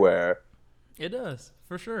everywhere. It does,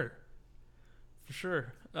 for sure. For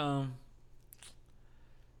sure.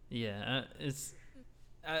 Yeah,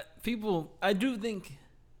 I do think,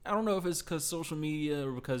 I don't know if it's because social media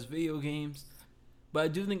or because video games, but I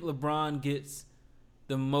do think LeBron gets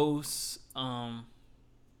the most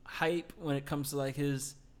hype when it comes to like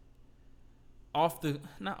his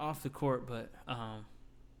not off the court, but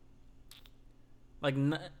like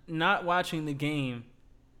not watching the game.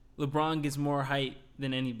 LeBron gets more hype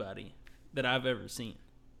than anybody that I've ever seen.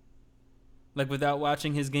 Like without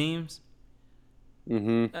watching his games.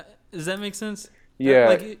 Mm-hmm. Does that make sense?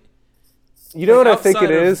 Yeah. You know what I think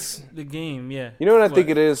it is? The game, yeah. You know what I think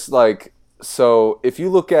it is? Like, so if you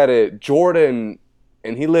look at it, Jordan,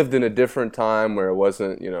 and he lived in a different time where it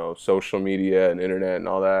wasn't, social media and internet and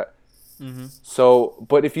all that. Mm-hmm. So,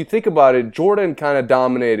 but if you think about it, Jordan kind of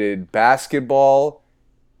dominated basketball,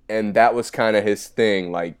 and that was kind of his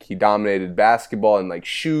thing. Like, he dominated basketball, and like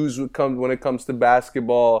shoes would come when it comes to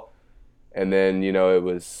basketball, and then it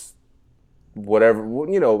was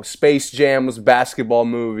whatever. Space Jam was a basketball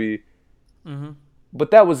movie,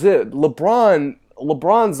 but that was it.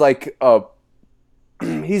 LeBron's like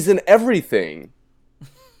he's in everything.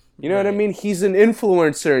 You know what I mean? He's an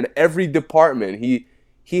influencer in every department.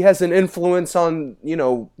 He has an influence on,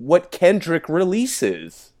 what Kendrick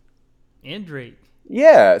releases. And Drake.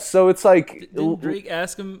 Yeah, so it's like... Didn't Drake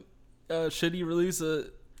ask him, should he release a...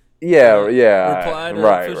 reply to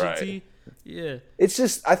Pusha T? Yeah. It's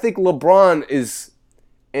just, I think LeBron is...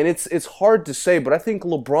 And it's hard to say, but I think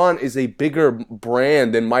LeBron is a bigger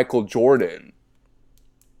brand than Michael Jordan.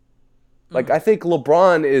 Like, I think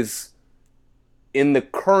LeBron is... In the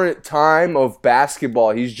current time of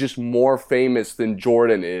basketball, he's just more famous than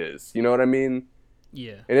Jordan is. You know what I mean?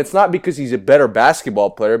 Yeah. And it's not because he's a better basketball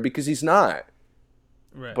player, because he's not.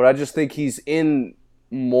 Right. But I just think he's in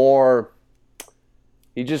more...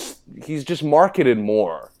 He's just marketed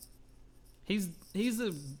more. He's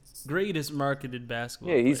the greatest marketed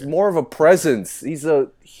basketball player. He's more of a presence. He's a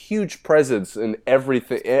huge presence in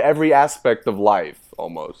everything, every aspect of life,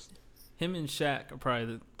 almost. Him and Shaq are probably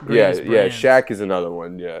the greatest brands. Shaq is another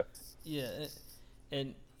one, yeah. Yeah,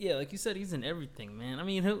 and like you said, he's in everything, man. I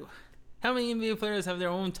mean, how many NBA players have their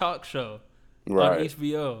own talk show on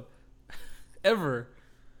HBO? Ever.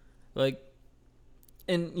 Like,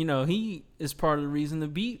 and, he is part of the reason the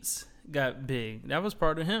Beats got big. That was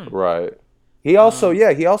part of him. Right. He also,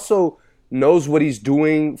 he also knows what he's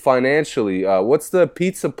doing financially. What's the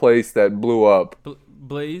pizza place that blew up?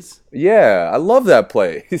 Blaze? Yeah, I love that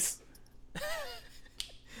place.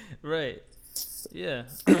 Right. Yeah.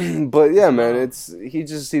 But yeah, man, he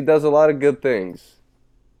does a lot of good things.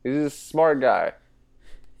 He's just a smart guy.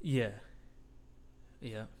 Yeah.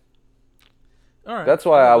 Yeah. All right. That's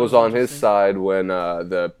why I was on his side when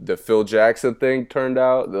the Phil Jackson thing turned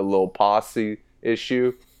out, the little posse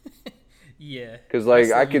issue. Yeah. Because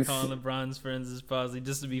like I could calling LeBron's friends his posse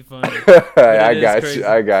just to be funny.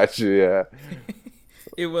 I got you. Yeah.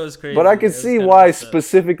 It was crazy. But I could see why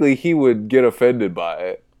specifically he would get offended by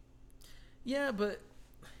it. Yeah, but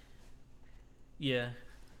yeah,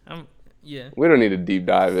 we don't need to deep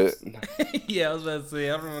dive it. Yeah, I was about to say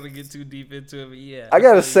I don't want to get too deep into it, but yeah. I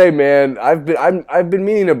gotta say, man, I've been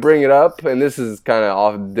meaning to bring it up, and this is kind of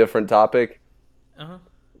off a different topic.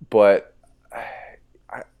 But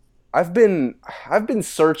I've been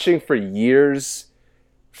searching for years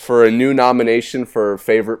for a new nomination for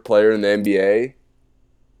favorite player in the NBA.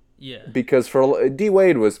 Yeah. Because for D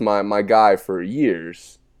Wade was my guy for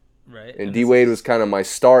years. Right. And D Wade was kind of my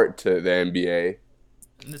start to the NBA.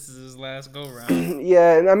 And this is his last go round.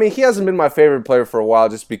 Yeah, and I mean he hasn't been my favorite player for a while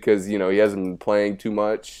just because, he hasn't been playing too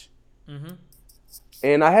much. Mm-hmm.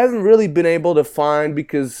 And I haven't really been able to find,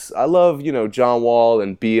 because I love, John Wall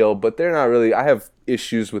and Beal, but they're not really, I have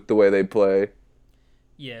issues with the way they play.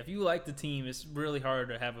 Yeah, if you like the team, it's really hard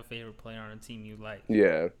to have a favorite player on a team you like.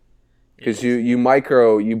 Yeah. Because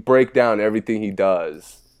you break down everything he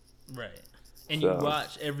does. Right. And you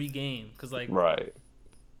watch every game. Cause right.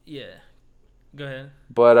 Yeah. Go ahead.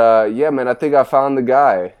 But, yeah, man, I think I found the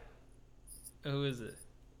guy. Who is it?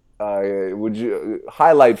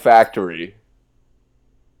 Highlight Factory.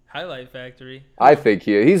 Highlight Factory? I think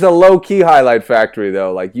he's a low-key Highlight Factory,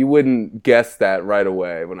 though. Like, you wouldn't guess that right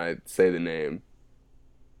away when I say the name.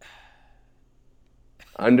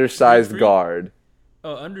 Undersized guard.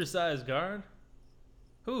 Oh, undersized guard?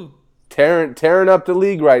 Who? Tearing up the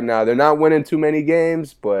league right now. They're not winning too many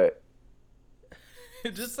games, but...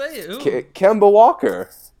 Just say it. Who? Kemba Walker.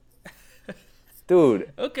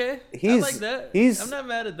 Dude. Okay. I like that. I'm not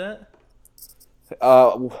mad at that.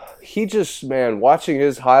 He just, man, watching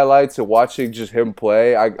his highlights and watching just him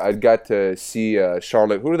play, I got to see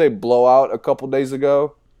Charlotte. Who did they blow out a couple days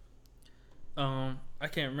ago? I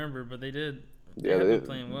can't remember, but they did. They have been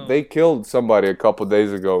playing well. They killed somebody a couple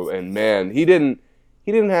days ago, and man, he didn't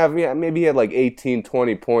have, maybe he had like 18,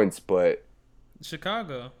 20 points, but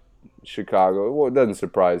Chicago. Well, it doesn't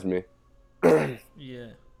surprise me. Yeah.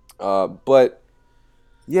 But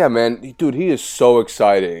yeah, man, dude, he is so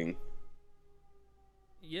exciting.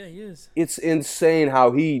 Yeah, he is. It's insane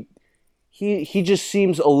how he just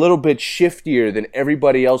seems a little bit shiftier than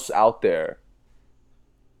everybody else out there.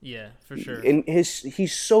 Yeah, for sure. And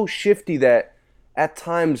he's so shifty that at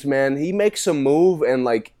times, man, he makes a move and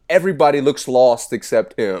like everybody looks lost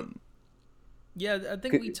except him. Yeah, I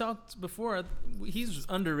think we talked before. He's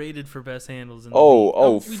underrated for best handles. In the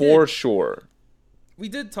league. For sure. We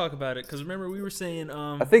did talk about it because remember we were saying.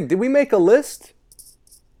 I think did we make a list?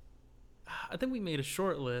 I think we made a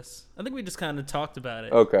short list. I think we just kind of talked about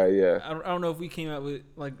it. Okay, yeah. I don't know if we came out with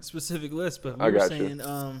like specific lists, but we were saying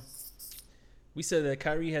we said that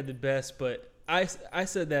Kyrie had the best, but I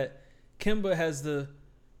said that Kemba has the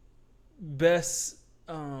best,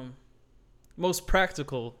 most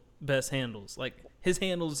practical best handles. Like his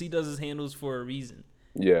handles, he does his handles for a reason.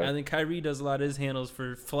 Yeah. I think Kyrie does a lot of his handles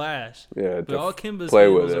for flash. Yeah. But all Kemba's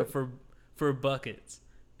handles are for buckets.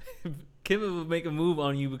 Kemba will make a move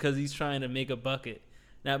on you because he's trying to make a bucket,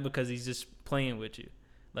 not because he's just playing with you,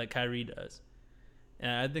 like Kyrie does.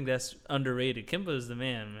 And I think that's underrated. Kemba is the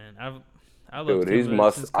man. I love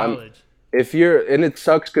Kemba since college. And it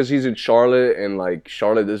sucks because he's in Charlotte, and like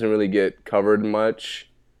Charlotte doesn't really get covered much.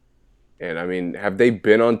 And I mean, have they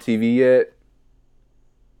been on TV yet?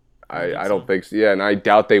 I don't think so. Yeah, and I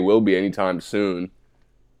doubt they will be anytime soon.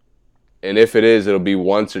 And if it is, it'll be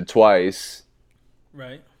once or twice.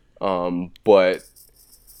 Right. But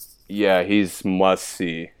yeah, he's must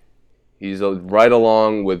see. He's right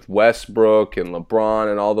along with Westbrook and LeBron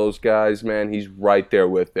and all those guys, man. He's right there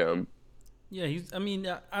with them. Yeah,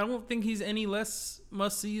 I don't think he's any less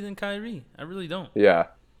must see than Kyrie. I really don't. Yeah,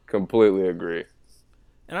 completely agree.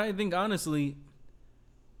 And I think honestly,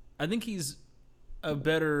 I think he's a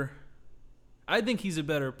better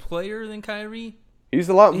player than Kyrie. He's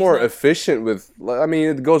a lot more efficient with, I mean,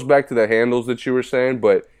 it goes back to the handles that you were saying,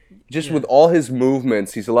 but just with all his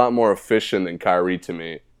movements, he's a lot more efficient than Kyrie to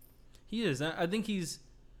me. He is. I think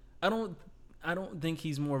I don't think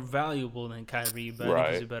he's more valuable than Kyrie, but I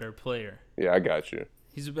think he's a better player. Yeah, I got you.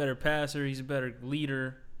 He's a better passer. He's a better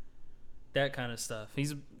leader. That kind of stuff.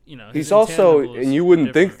 He's also, and you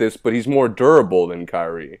wouldn't think this, but he's more durable than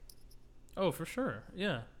Kyrie. Oh, for sure.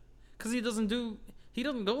 Yeah. Because he doesn't go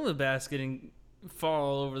to the basket and fall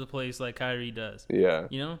all over the place like Kyrie does. Yeah.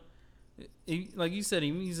 Like you said,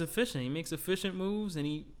 he's efficient. He makes efficient moves and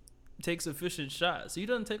he takes efficient shots. So he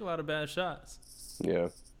doesn't take a lot of bad shots. Yeah.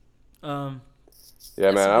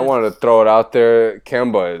 Yeah, man. I wanted to throw it out there.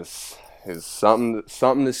 Kemba is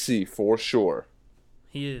something to see for sure.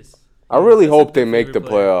 He is. I really hope they make the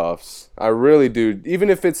playoffs. I really do. Even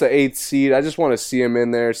if it's an 8th seed, I just want to see him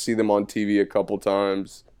in there, see them on TV a couple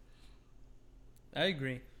times. I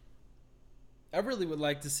agree. I really would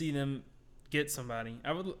like to see them get somebody.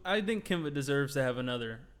 I think Kemba deserves to have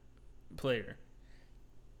another player.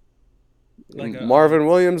 Like Marvin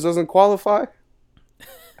Williams doesn't qualify?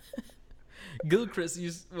 Gilchrist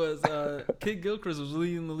Kid Gilchrist was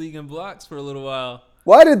leading the league in blocks for a little while.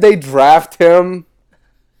 Why did they draft him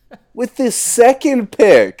with this 2nd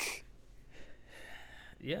pick?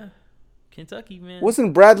 Yeah. Kentucky, man.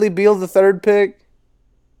 Wasn't Bradley Beal the 3rd pick?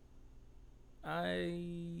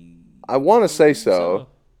 I want to say so.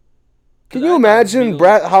 Can you imagine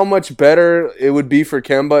how much better it would be for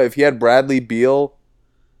Kemba if he had Bradley Beal?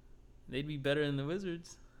 They'd be better than the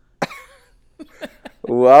Wizards.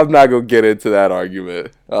 Well, I'm not gonna get into that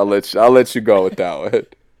argument. I'll let you go with that one.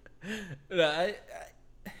 No,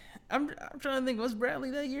 I'm trying to think. Was Bradley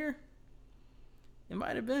that year? It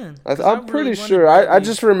might have been. I'm pretty sure. I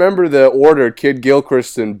just remember the order: Kid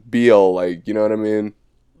Gilchrist and Beal. Like, you know what I mean?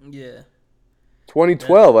 Yeah.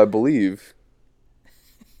 2012, I believe.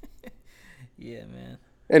 Yeah, man.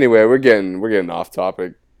 Anyway, we're getting off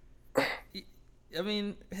topic. I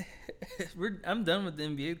mean, I'm done with the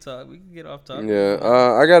NBA talk. We can get off topic. Yeah,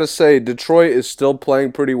 I gotta say, Detroit is still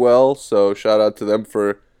playing pretty well. So shout out to them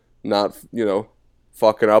for not,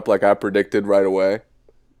 fucking up like I predicted right away.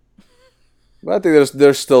 But I think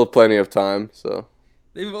there's still plenty of time. So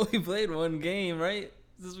they've only played one game, right?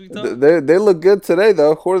 Since we talked. They look good today,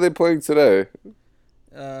 though. Who are they playing today?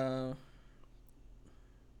 Who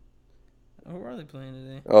are they playing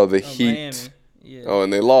today? Oh, the Heat. Miami. Yeah. Oh,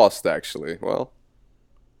 and they lost, actually. Well,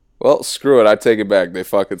 screw it. I take it back. They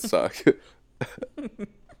fucking suck.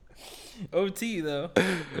 OT, though.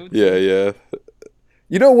 OT. Yeah.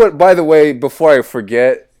 You know what, by the way, before I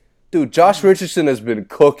forget, dude, Josh Richardson has been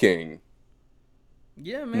cooking.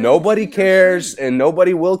 Yeah, man. Nobody cares, and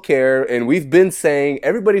nobody will care. And we've been saying,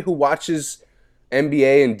 everybody who watches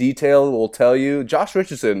NBA in detail will tell you, Josh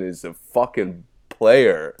Richardson is a fucking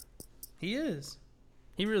player. He is.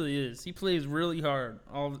 He really is. He plays really hard.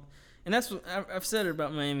 And that's what I've said it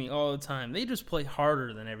about Miami all the time. They just play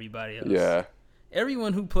harder than everybody else. Yeah.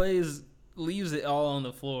 Everyone who plays leaves it all on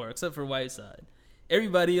the floor, except for Whiteside.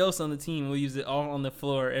 Everybody else on the team leaves it all on the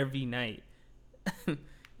floor every night.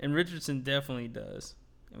 And Richardson definitely does.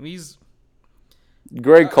 I mean, he's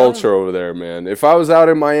great culture over there, man. If I was out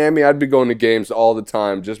in Miami, I'd be going to games all the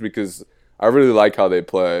time just because I really like how they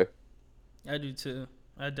play. I do too.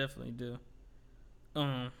 I definitely do.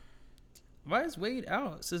 Why is Wade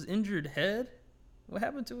out? It says injured head. What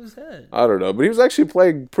happened to his head? I don't know, but he was actually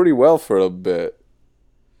playing pretty well for a bit.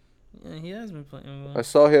 Yeah, he has been playing well. I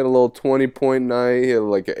saw he had a little 20-point night. He had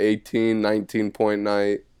like an 18, 19-point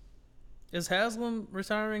night. Is Haslam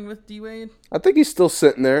retiring with D-Wade? I think he's still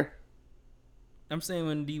sitting there. I'm saying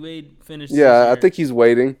when D-Wade finishes. Yeah, I think he's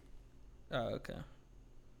waiting. Oh, okay.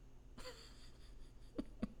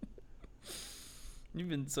 You've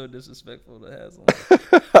been so disrespectful to Haslam.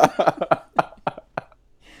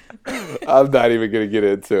 I'm not even gonna get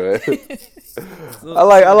into it.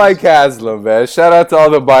 I like Haslam, man. Shout out to all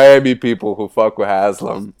the Miami people who fuck with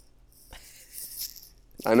Haslam.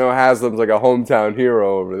 I know Haslam's like a hometown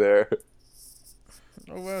hero over there.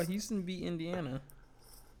 Oh wow, Houston beat Indiana.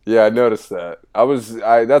 Yeah, I noticed that.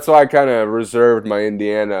 That's why I kind of reserved my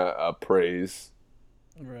Indiana praise.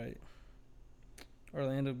 Right.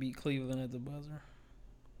 Orlando beat Cleveland at the buzzer.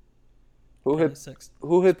 Who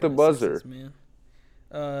hit the buzzer? Sexton, man.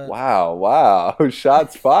 Wow.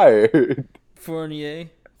 Shots fired. Fournier.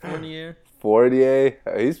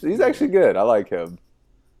 He's actually good. I like him.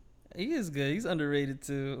 He is good. He's underrated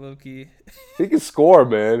too, low key. He can score,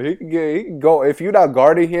 man. He can go. If you're not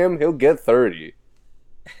guarding him, he'll get 30.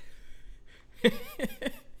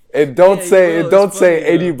 And don't say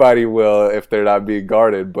anybody will if they're not being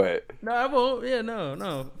guarded, but no, I won't. Yeah,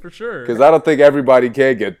 no, for sure. Because I don't think everybody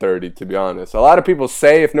can get 30, to be honest. A lot of people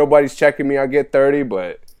say if nobody's checking me, I'll get 30,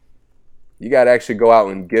 but you got to actually go out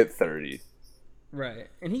and get 30. Right,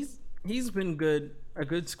 and he's been a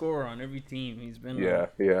good scorer on every team he's been. Yeah,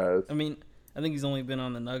 he has. I mean, I think he's only been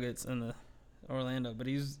on the Nuggets and the Orlando, but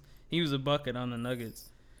he was a bucket on the Nuggets.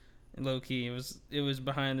 Low key, it was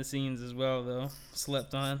behind the scenes as well though.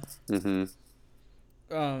 Slept on.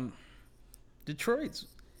 Mm-hmm. Detroit's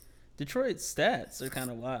stats are kind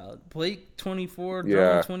of wild. Blake 24, Yeah.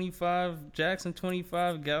 Drummond 25, Jackson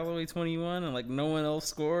 25, Galloway 21, and like no one else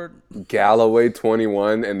scored. Galloway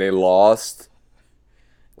 21, and they lost.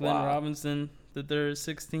 Glenn Wow. Robinson the third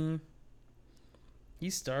 16.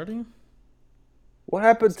 He's starting. What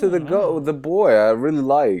happened to the boy I really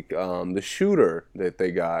like, the shooter that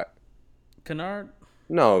they got? Kennard?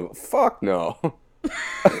 No, fuck no.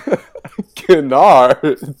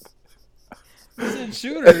 Kennard. He's a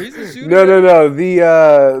shooter. No.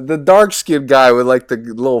 The dark skinned guy with like the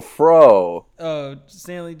little fro. Oh,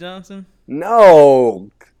 Stanley Johnson? No.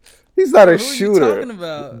 He's not a shooter. Who are you talking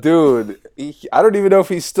about? Dude, I don't even know if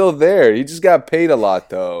he's still there. He just got paid a lot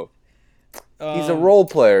though. He's a role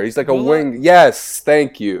player. He's like a wing. Yes,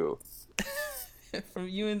 thank you. From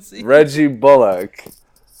UNC. Reggie Bullock.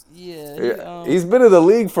 Yeah. He's been in the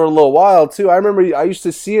league for a little while too. I remember I used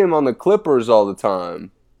to see him on the Clippers all the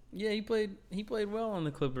time. Yeah, he played well on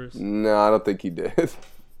the Clippers. No, I don't think he did.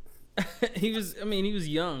 he was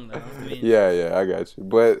young though. Yeah, I got you.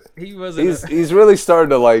 But he wasn't. He's really starting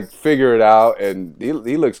to like figure it out, and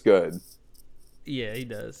he looks good. Yeah, he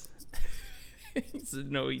does. He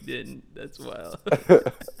said, no, he didn't. That's wild.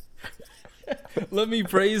 Let me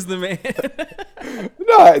praise the man.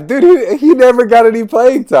 No, dude, he never got any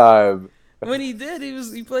playing time. When he did,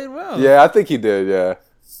 he played well. Yeah, I think he did. Yeah,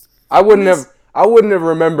 I wouldn't have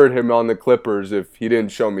remembered him on the Clippers if he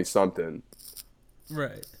didn't show me something.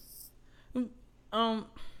 Right. Can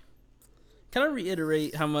I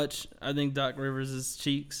reiterate how much I think Doc Rivers'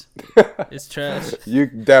 cheeks is trash? You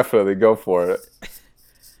definitely go for it.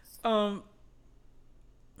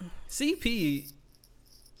 CP,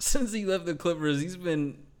 since he left the Clippers, he's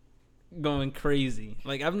been going crazy.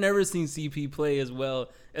 Like, I've never seen CP play as well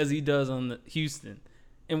as he does on the Houston.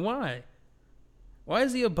 And why? Why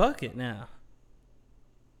is he a bucket now?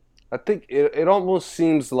 I think it almost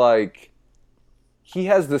seems like he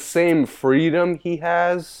has the same freedom he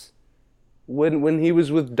has when he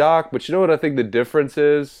was with Doc. But you know what I think the difference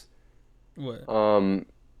is? What?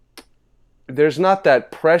 There's not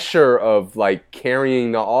that pressure of like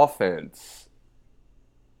carrying the offense.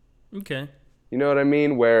 Okay. You know what I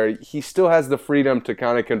mean? Where he still has the freedom to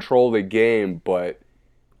kind of control the game, but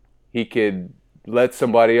he could let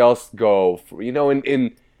somebody else go.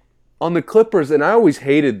 In on the Clippers, and I always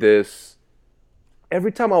hated this.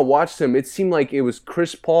 Every time I watched them, it seemed like it was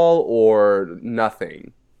Chris Paul or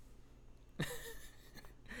nothing.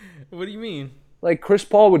 What do you mean? Like, Chris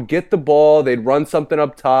Paul would get the ball, they'd run something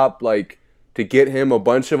up top, like, to get him a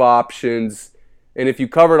bunch of options. And if you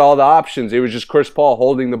covered all the options, it was just Chris Paul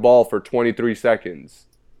holding the ball for 23 seconds.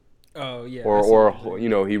 Oh, yeah. Or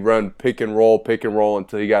he run pick and roll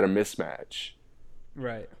until he got a mismatch.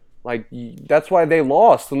 Right. Like, that's why they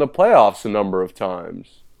lost in the playoffs a number of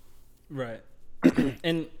times. Right.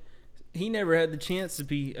 And he never had the chance to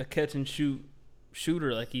be a catch and shoot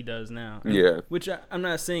shooter like he does now. Yeah. Which I'm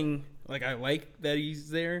not saying like I like that he's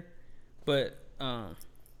there, but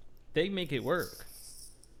they make it work.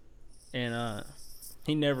 And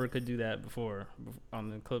he never could do that before on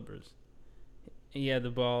the Clippers. He had the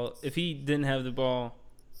ball. If he didn't have the ball,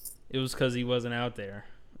 it was because he wasn't out there.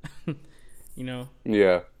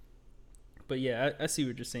 Yeah. But yeah, I see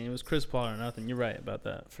what you're saying. It was Chris Paul or nothing. You're right about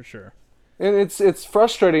that for sure. And it's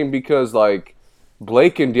frustrating because, like,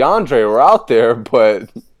 Blake and DeAndre were out there, but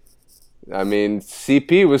I mean,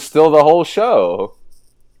 CP was still the whole show.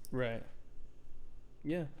 Right.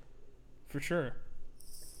 Yeah, for sure.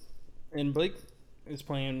 And Blake is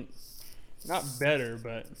playing not better,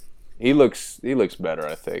 but he looks better,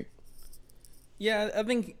 I think. Yeah, I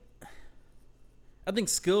think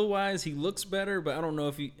skill wise he looks better, but I don't know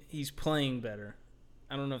if he's playing better.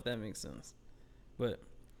 I don't know if that makes sense. But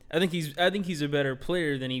I think he's a better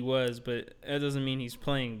player than he was, but that doesn't mean he's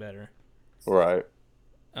playing better. Right.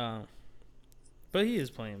 But he is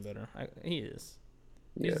playing better. He is.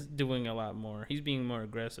 He's doing a lot more. He's being more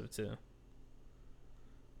aggressive too.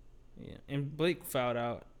 Yeah, and Blake fouled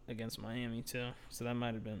out against Miami too, so that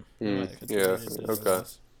might have been. Okay.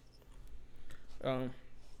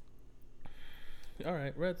 All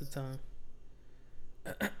right, we're at the time.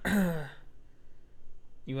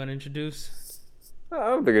 You want to introduce? I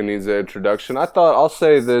don't think it needs an introduction. I'll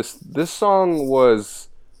say this. This song was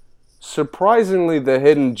surprisingly the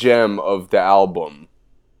hidden gem of the album.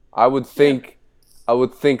 I would think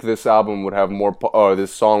this album would have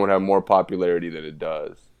this song would have more popularity than it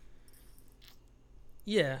does.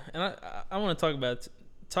 Yeah, and I want to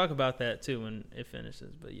talk about that too when it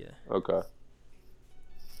finishes. But yeah. Okay.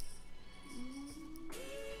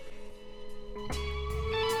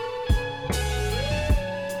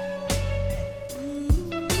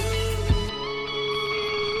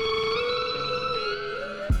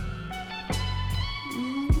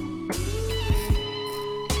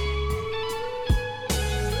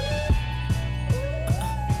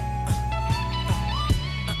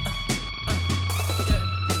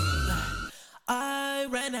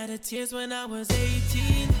 Tears when I was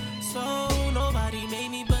 18, so nobody made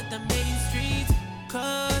me but the main streets.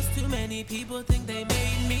 Cause too many people think they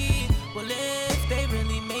made me. Well, if they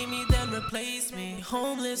really made me, then replace me.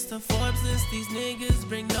 Homeless to Forbes list, these niggas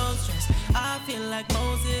bring no stress. I feel like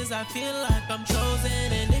Moses, I feel like I'm chosen.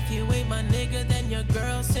 And if you ain't my nigga, then your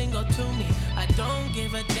girl single to me. I don't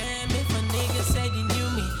give a damn if a nigga said you knew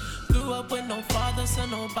me. Grew up with no father, so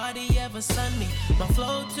nobody ever son me. My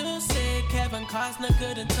flow too sick, Kevin Costner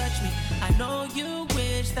couldn't touch me. I know you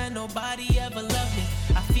wish that nobody ever loved me.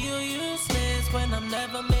 I feel useless when I'm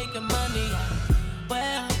never making money.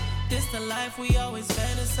 Well, this the life we always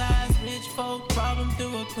fantasize. Rich folk problem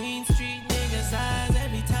through a Queen Street nigga's eyes.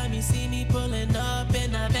 Every time you see me pulling up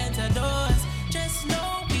in Aventadors, just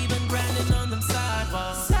know we've been grinding on them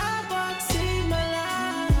sidewalks. Sidewalks see my life.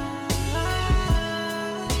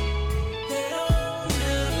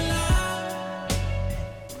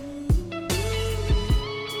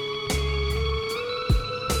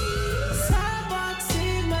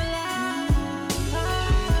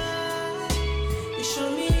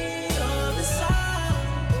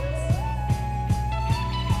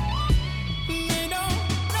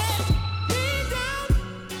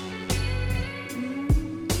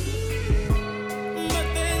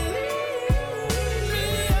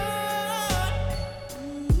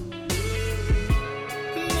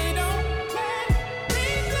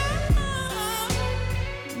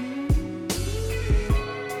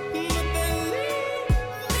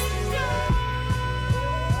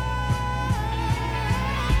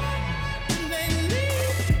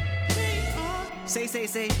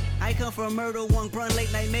 Say, I come from murder, one run,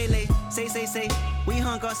 late night melee. Say, we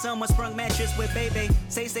hung on someone sprung mattress with baby.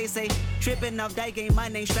 Say, tripping off die game, my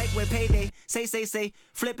name strike with payday. Say,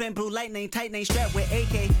 flipping blue lightning, tight name strap with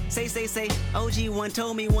AK. Say, OG one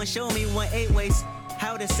told me, one show me, one 8 ways.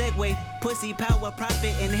 How to segue, pussy, power,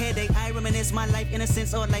 profit, and headache. I reminisce my life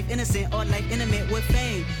innocence, or life innocent, or life intimate with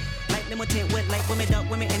fame. Like limited wet like women, dark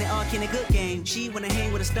women, and it all can a good game. She wanna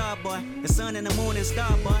hang with a star boy, the sun and the moon and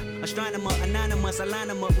star boy. Astronomer, anonymous, I line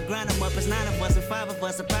them up, we grind them up. It's 9 of us and 5 of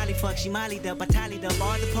us. I probably fuck, she mollied up, I tallied up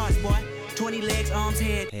all the parts, boy. 20 legs, arms,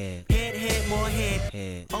 head, more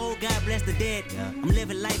head. Oh, God bless the dead. I'm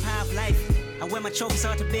living life, half life. I wear my trophies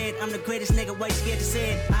out to bed. I'm the greatest nigga, why you scared to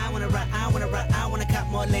say it? I wanna rock, I wanna cop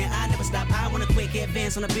more land. I never stop, I wanna quick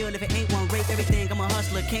advance on the bill. If it ain't one, rape everything. I'm a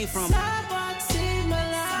hustler, came from Sidewalks in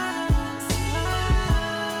my life.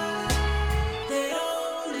 They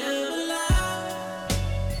don't live a lie.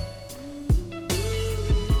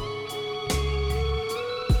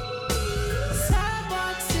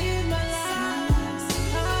 Sidewalks in my life.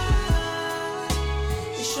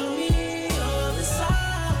 They show me all the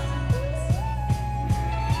signs.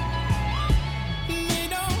 They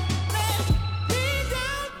don't let me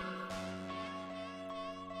down,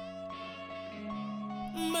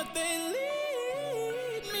 but they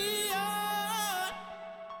lead me on.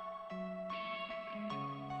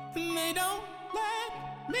 They don't let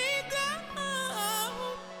me down,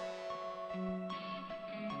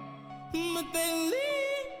 but they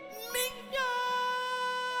lead me on.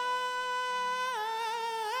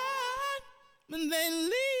 But they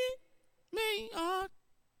lead me on.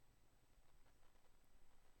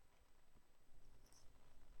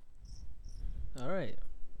 All right.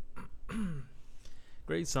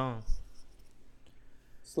 Great song.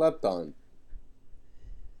 Slept on.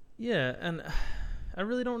 Yeah, and I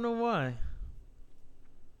really don't know why.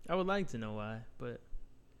 I would like to know why, but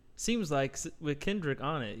seems like with Kendrick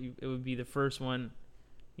on it, it would be the first one,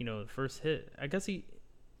 the first hit. I guess it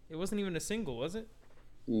wasn't even a single, was it?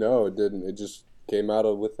 No, it didn't. It just came out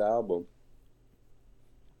with the album.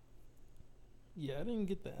 Yeah, I didn't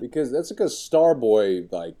get that. Because that's because Starboy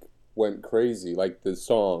went crazy, like the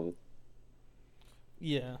song.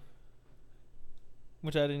 Yeah.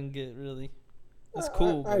 Which I didn't get really. That's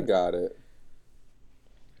cool. I got it.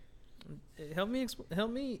 Help me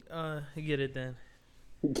get it then.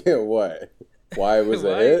 Get what? Why it was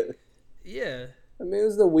a hit? Yeah. I mean, it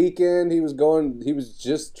was the weekend. He was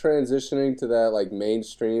just transitioning to that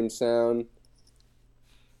mainstream sound.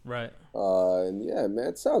 Right. And yeah, man,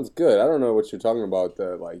 it sounds good. I don't know what you're talking about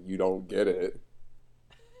that you don't get it.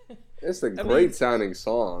 It's a great sounding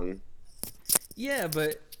song. Yeah,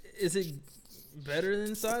 but is it better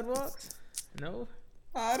than Sidewalks? No.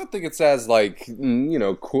 I don't think it's as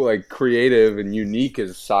cool, creative and unique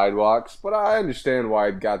as Sidewalks, but I understand why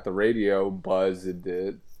it got the radio buzz it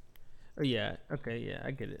did. Oh yeah. Okay. Yeah,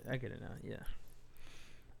 I get it now. Yeah.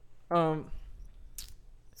 All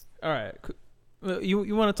right.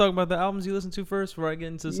 You want to talk about the albums you listened to first before I get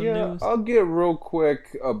into some news? I'll get real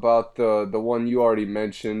quick about the one you already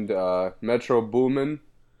mentioned, Metro Boomin.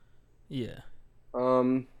 Yeah.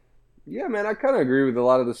 Yeah, man, I kind of agree with a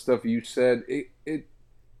lot of the stuff you said.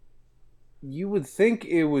 You would think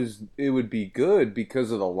it would be good because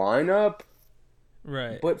of the lineup,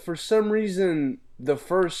 right? But for some reason, the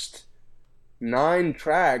first 9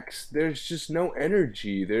 tracks, there's just no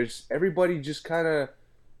energy. Everybody just kind of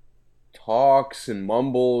talks and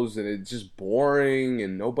mumbles, and it's just boring,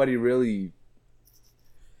 and nobody really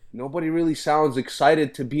sounds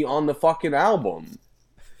excited to be on the fucking album.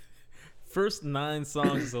 First 9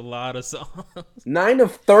 songs is a lot of songs. 9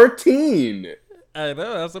 of 13. I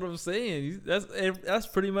know, that's what I'm saying. That's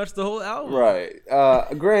pretty much the whole album. Right.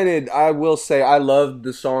 Granted, I will say I loved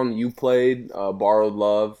the song you played, Borrowed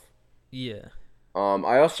Love. Yeah.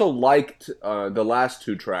 I also liked the last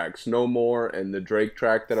 2 tracks, No More and the Drake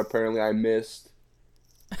track that apparently I missed.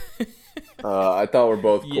 I thought were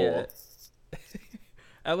both cool. Yeah.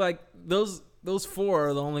 I like those 4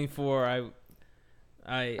 are the only 4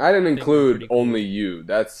 I didn't include cool. Only You.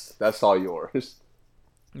 That's all yours.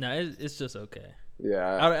 No, it's just okay.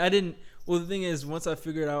 Yeah. I didn't. Well, the thing is, once I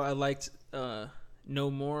figured out I liked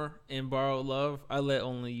No More and Borrowed Love, I let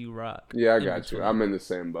Only You rock. Yeah, I got you. I'm in the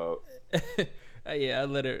same boat. Yeah, I'll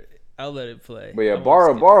let it play. But yeah,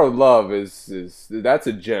 Borrowed Love is that's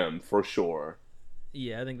a gem for sure.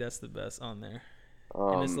 Yeah, I think that's the best on there.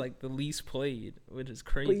 And it's the least played, which is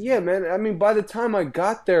crazy. But yeah, man, I mean, by the time I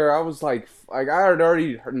got there, I was I had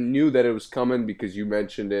already knew that it was coming because you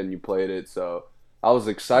mentioned it and you played it, so I was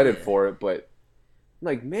excited for it. But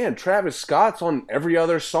man, Travis Scott's on every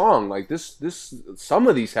other song. This some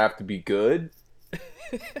of these have to be good.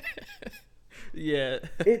 Yeah.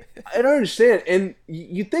 I don't understand. And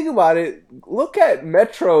you think about it, look at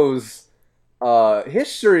Metro's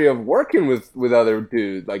history of working with other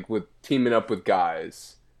dudes, with teaming up with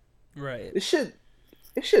guys. Right. This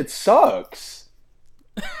shit sucks.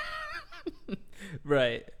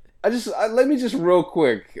 Right. Let me just real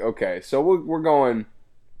quick. Okay, so we're going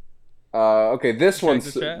Okay, this one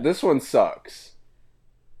sucks.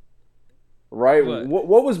 Right?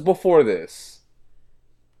 What was before this?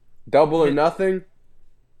 Double or Nothing?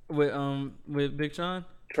 With Big Sean?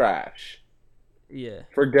 Trash. Yeah.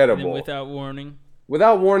 Forgettable. And then Without Warning.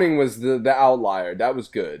 Without Warning was the outlier. That was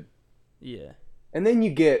good. Yeah. And then you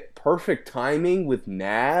get Perfect Timing with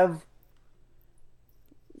Nav.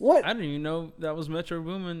 What? I didn't even know that was Metro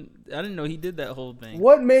Boomin. I didn't know he did that whole thing.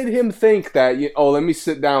 What made him think that, let me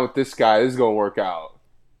sit down with this guy. This is going to work out.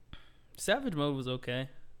 Savage Mode was okay.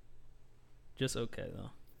 Just okay,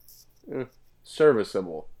 though.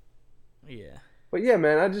 Serviceable. Yeah. But yeah,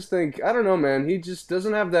 man, I just think, I don't know, man. He just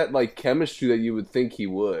doesn't have that, like, chemistry that you would think he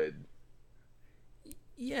would.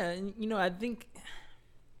 Yeah, and, I think...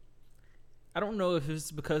 I don't know if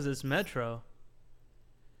it's because it's Metro.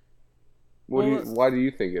 Why do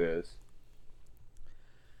you think it is?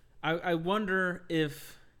 I wonder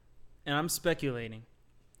if, and I'm speculating,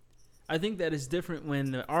 I think that it's different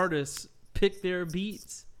when the artists pick their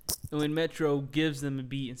beats and when Metro gives them a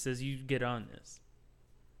beat and says, you get on this.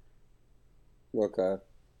 Okay.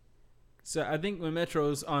 So I think when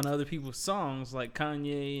Metro's on other people's songs, like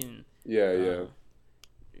Kanye and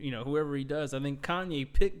whoever he does, I think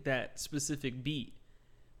Kanye picked that specific beat.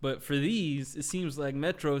 But for these, it seems like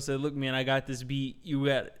Metro said, "Look, man, I got this beat. You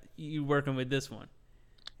working with this one."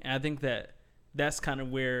 And I think that's kind of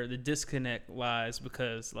where the disconnect lies,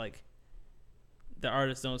 because like the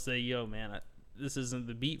artists don't say, "Yo, man, this isn't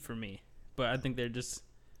the beat for me." But I think they just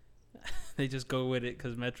go with it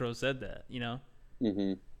because Metro said that,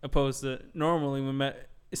 Mm-hmm. Opposed to normally when it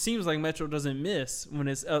seems like Metro doesn't miss when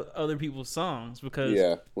it's other people's songs,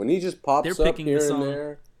 because when he just pops up here and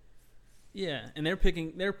there. Yeah, and they're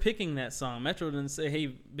picking that song. Metro didn't say, "Hey,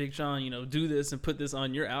 Big Sean, do this and put this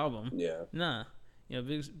on your album." Yeah. Nah.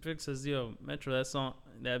 Big says, "Yo, Metro, that song,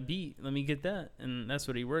 that beat, let me get that," and that's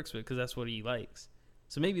what he works with because that's what he likes.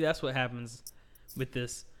 So maybe that's what happens with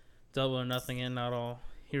this Double or Nothing and Not All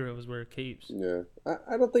Heroes Wear Capes. Yeah,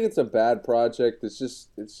 I don't think it's a bad project. It's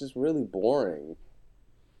just really boring.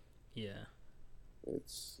 Yeah.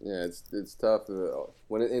 It's tough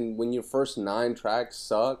when your first 9 tracks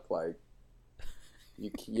suck. Like,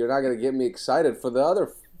 you're not gonna get me excited for the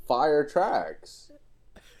other fire tracks.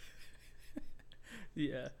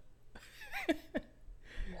 Yeah.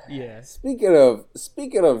 Yeah. Speaking of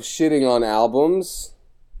shitting on albums,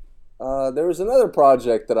 there was another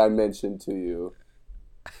project that I mentioned to you.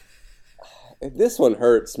 This one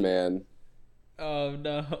hurts, man. Oh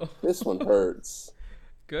no. This one hurts.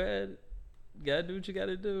 Go ahead. You gotta do what you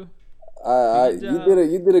gotta do.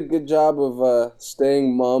 You did a good job of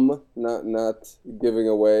staying mum, not giving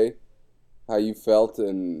away how you felt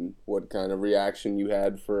and what kind of reaction you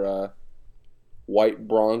had for White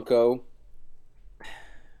Bronco.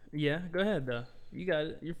 Yeah, go ahead though. You got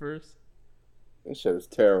it. You're first. That shit was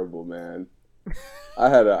terrible, man. I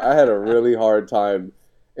had a really hard time.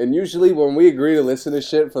 And usually when we agree to listen to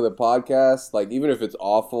shit for the podcast, like even if it's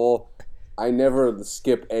awful, I never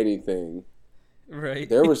skip anything. Right.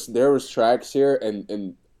 There was tracks here,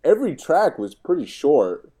 and every track was pretty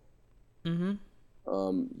short.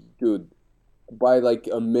 Mm-hmm. Dude, by like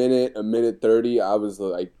a minute 30, I was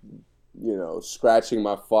like, scratching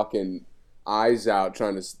my fucking eyes out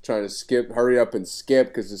trying to skip, hurry up and skip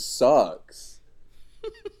because it sucks.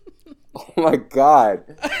 Oh my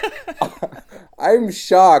god. I'm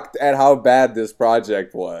shocked at how bad this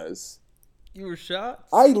project was. You were shocked?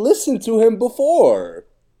 I listened to him before.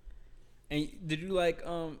 And did you like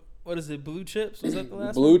what is it, Blue Chips? Was that the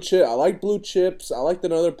last Blue one? Chip. I like Blue Chips. I liked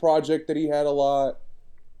another project that he had a lot.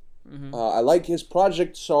 Mm-hmm. I like his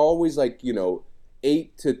projects are always like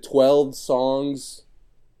 8 to 12 songs.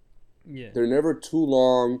 Yeah. They're never too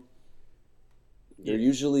long. They're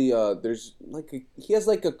usually there's like he has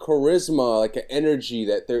like a charisma, like an energy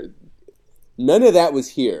that none of that was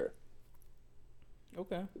here.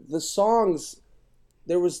 Okay. The songs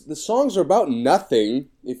are about nothing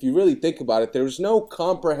if you really think about it. There was no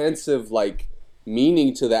comprehensive like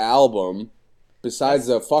meaning to the album besides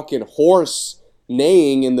a fucking horse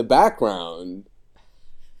neighing in the background.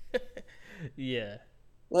 Yeah.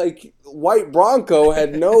 Like, White Bronco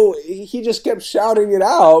had he just kept shouting it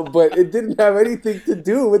out, but it didn't have anything to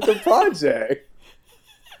do with the project.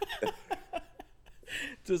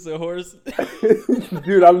 Just a horse.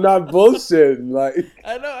 Dude, I'm not bullshitting. Like,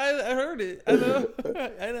 I know, I heard it. I know.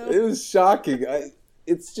 It was shocking.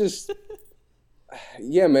 It's just,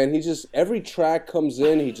 yeah, man, every track comes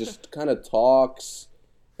in, he just kind of talks.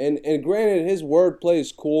 And granted, his wordplay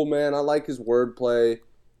is cool, man. I like his wordplay.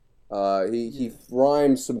 He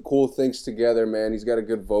rhymes some cool things together, man. He's got a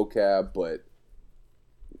good vocab, but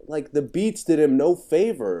like the beats did him no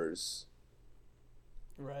favors.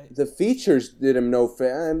 Right. The features did him no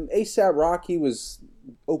favors. A$AP Rocky was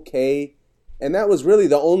okay, and that was really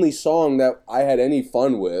the only song that I had any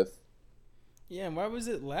fun with. Yeah, and why was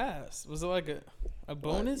it last? Was it like a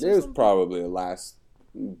bonus? It was probably a last,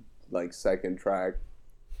 like, second track.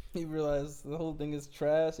 He realized the whole thing is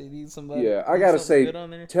trash. He needs somebody. Yeah, I gotta say, good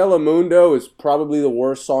on there. Telemundo is probably the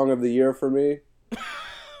worst song of the year for me.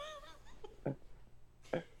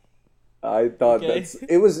 I thought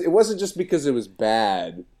it wasn't just because it was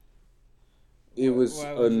bad. It was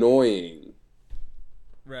annoying.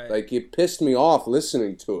 Right. Like, it pissed me off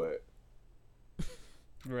listening to it.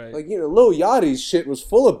 Right. Like, Lil Yachty's shit was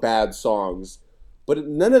full of bad songs, but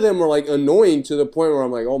none of them were, like, annoying to the point where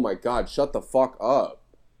I'm like, oh my god, shut the fuck up.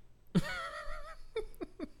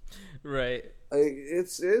 Right. Like,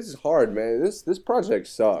 it's hard, man. This project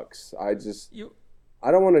sucks. I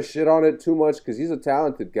don't want to shit on it too much because he's a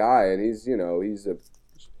talented guy, and he's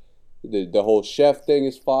the whole chef thing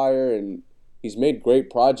is fire, and he's made great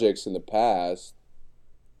projects in the past.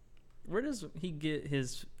 Where does he get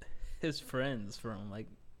his friends from? Like,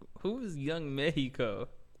 who is Young Mexico?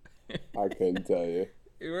 I couldn't tell you.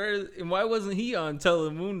 And why wasn't he on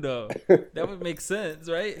Telemundo? That would make sense,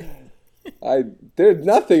 right? There's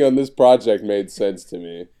nothing on this project made sense to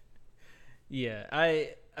me. Yeah,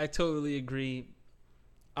 I totally agree.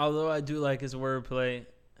 Although I do like his wordplay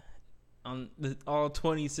on all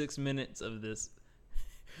 26 minutes of this.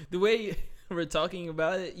 The way we're talking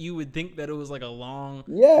about it, you would think that it was like a long,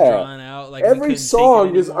 drawn out. Like every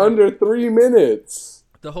song is under 3 minutes.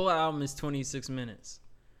 The whole album is 26 minutes,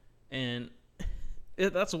 and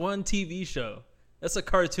that's one TV show. That's a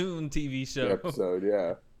cartoon TV show. Episode,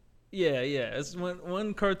 yeah. Yeah. It's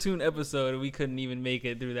one cartoon episode, and we couldn't even make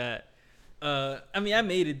it through that. I mean, I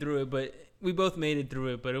made it through it, but we both made it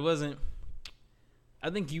through it. But it wasn't. I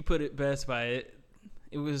think you put it best by it.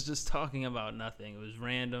 It was just talking about nothing. It was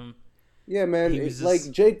random. Yeah, man. It's like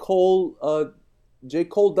J. Cole. J.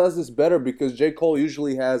 Cole does this better because J. Cole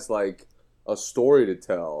usually has like a story to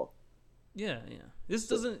tell. Yeah. It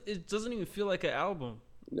doesn't even feel like an album.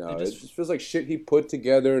 No, it just feels like shit he put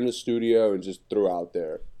together in the studio and just threw out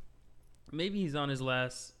there. Maybe he's on his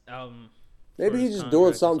last album. Maybe he's just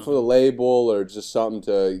doing something for the label or just something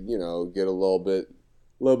to, get a little bit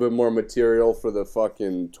more material for the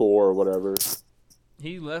fucking tour or whatever.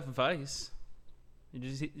 He left Vice. Did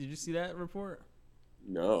you see that report?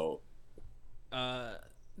 No.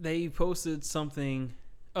 They posted something.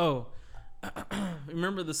 Oh,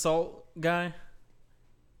 remember the salt guy?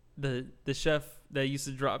 The chef that used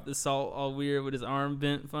to drop the salt all weird with his arm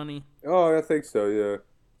bent funny? Oh, I think so, yeah.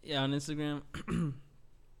 Yeah, on Instagram.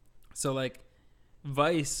 So, like,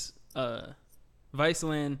 Viceland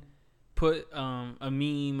put a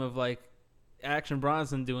meme of, like, Action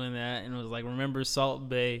Bronson doing that, and it was like, remember Salt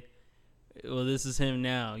Bay? Well, this is him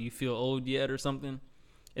now. You feel old yet or something?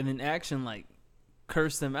 And then Action, like,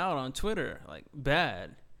 cursed him out on Twitter, like,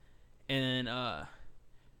 bad. And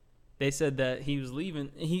they said that he was leaving.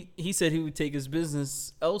 He said he would take his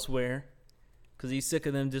business elsewhere because he's sick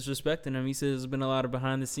of them disrespecting him. He said there's been a lot of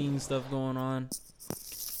behind-the-scenes stuff going on.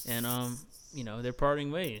 And, they're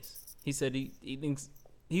parting ways. He said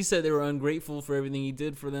he said they were ungrateful for everything he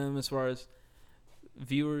did for them as far as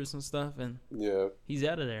viewers and stuff, and he's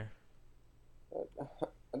out of there.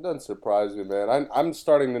 It doesn't surprise me, man. I'm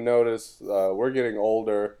starting to notice we're getting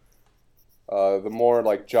older. The more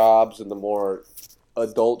like jobs and the more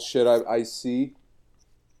adult shit I see,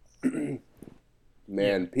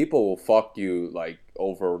 man, people will fuck you like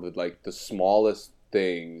over the smallest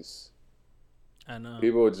things. I know.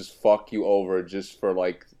 People would just fuck you over just for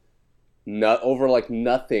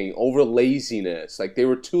nothing, over laziness. Like they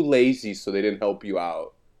were too lazy, so they didn't help you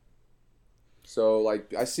out. So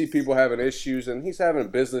like I see people having issues, and he's having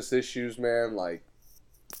business issues, man. Like,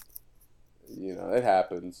 it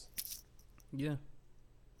happens. Yeah.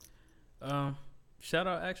 Shout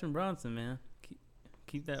out Action Bronson, man.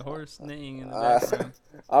 Keep that horse neighing in the background.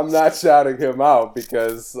 I'm not shouting him out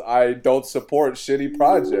because I don't support shitty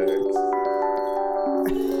projects.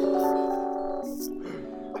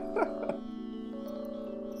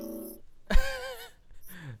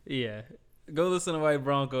 Yeah. Go listen to White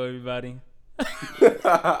Bronco, everybody.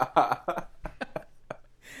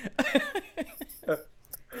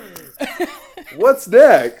 What's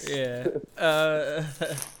next? Yeah.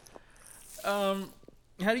 How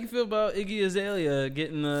do you feel about Iggy Azalea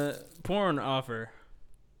getting the porn offer?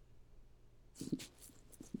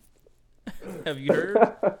 Have you heard?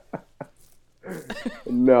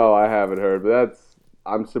 No, I haven't heard, but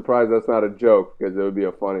I'm surprised that's not a joke because it would be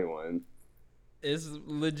a funny one. It's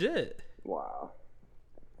legit. Wow.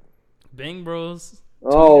 Bang Bros.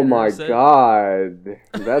 Oh tweeted my or said- god.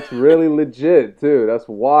 That's really legit, too. That's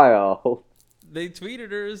wild. They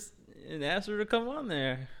tweeted her and asked her to come on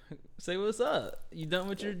there. Say what's up. You done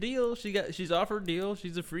with your deal? She's off her deal.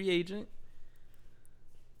 She's a free agent.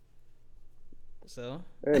 So.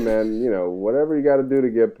 Hey, man, whatever you got to do to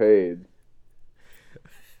get paid.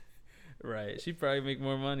 Right. She'd probably make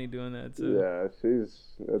more money doing that, too. Yeah, she's,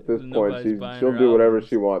 at this point, Nobody's buying she'll her do whatever albums.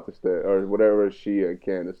 she wants to stay, or whatever she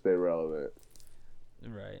can to stay relevant.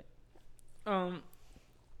 Right.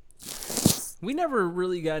 We never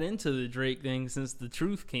really got into the Drake thing since The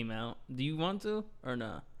Truth came out. Do you want to or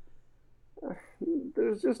not?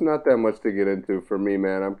 There's just not that much to get into for me,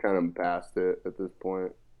 man. I'm kind of past it at this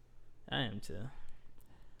point. I am too.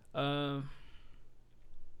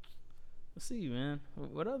 Let's see, man.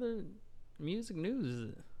 What other music news is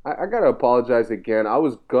it? I gotta apologize again. I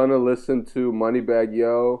was gonna listen to Moneybagg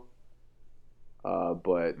Yo,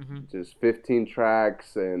 but just 15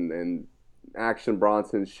 tracks and Action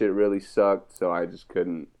Bronson shit really sucked, so I just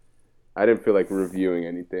couldn't. I didn't feel like reviewing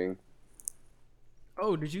anything.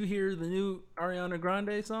 Oh, did you hear the new Ariana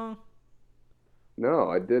Grande song? No,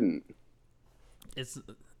 I didn't. It's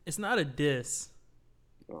not a diss.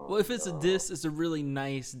 Oh, Well, if it's a diss, it's a really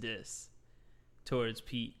nice diss towards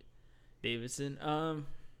Pete Davidson. You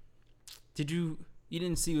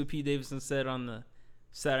didn't see what Pete Davidson said on the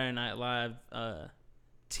Saturday Night Live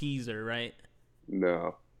teaser, right?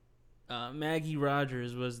 No. Maggie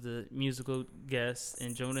Rogers was the musical guest,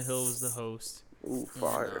 and Jonah Hill was the host. Ooh,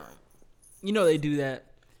 fire. And, they do that.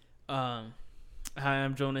 Hi,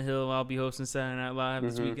 I'm Jonah Hill. I'll be hosting Saturday Night Live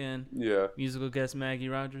this weekend. Yeah. Musical guest Maggie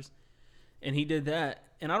Rogers, and he did that.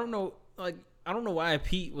 And I don't know why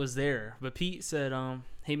Pete was there, but Pete said,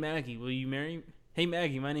 "Hey Maggie, will you marry me? Hey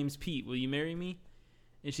Maggie, my name's Pete. Will you marry me?"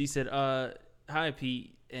 And she said, "Hi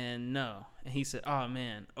Pete," and no. And he said, "Oh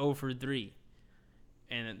man, 0 for 3."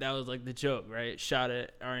 And that was like the joke, right? Shot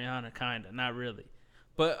at Ariana, kinda, not really.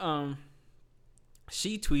 But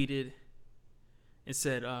she tweeted and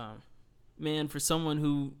said, "Man, for someone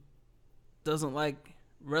who doesn't like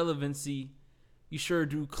relevancy, you sure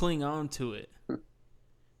do cling on to it."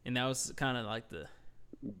 And that was kind of like the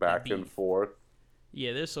Back and forth.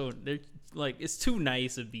 Yeah, they're like, it's too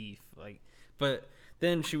nice a beef. Like, but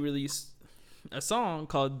then she released a song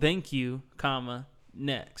called "Thank You,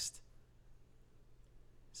 Next."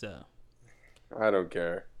 So, I don't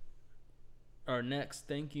care. or next,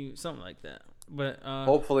 thank you, something like that. But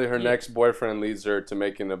Hopefully her next boyfriend leads her to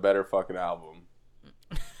making a better fucking album.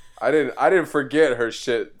 I didn't forget her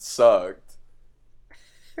shit sucked.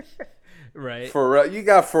 right. Pharrell, you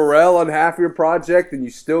got Pharrell on half your project and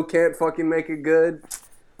you still can't fucking make it good? Get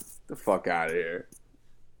the fuck out of here.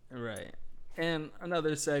 Right. And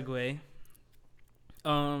another segue.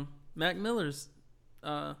 Mac Miller's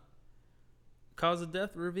cause of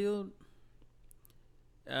death revealed.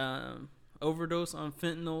 Overdose on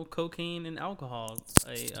fentanyl, cocaine, and alcohol.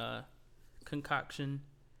 A concoction,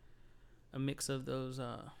 a mix of those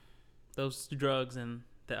drugs and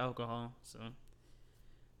the alcohol. So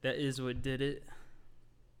that is what did it.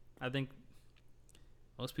 I think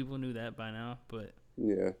most people knew that by now, but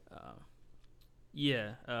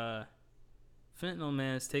fentanyl,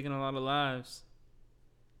 man, is taking a lot of lives.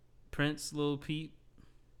 Prince, Lil Peep,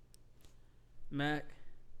 Mac.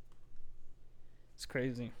 It's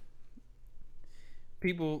crazy.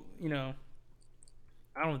 People, I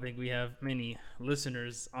don't think we have many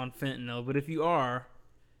listeners on fentanyl, but if you are,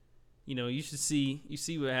 you should see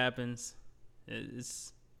what happens.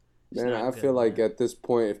 It's Man, not I good, feel like man. at this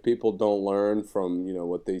point, if people don't learn from,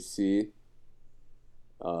 what they see,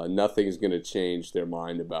 nothing's going to change their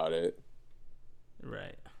mind about it.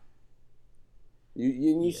 Right.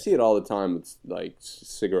 You see it all the time with, like,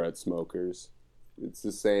 cigarette smokers. It's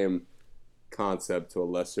the same concept to a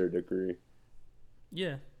lesser degree.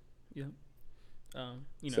 Yeah.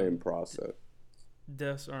 Same process.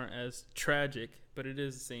 Deaths aren't as tragic, but it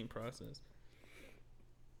is the same process.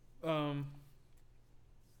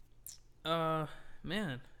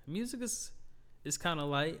 Man, music is kind of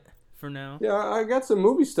light for now. Yeah, I got some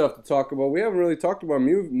movie stuff to talk about. We haven't really talked about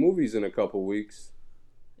movies in a couple weeks.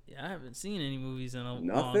 Yeah, I haven't seen any movies in a long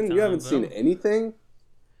Nothing? time. You haven't seen anything?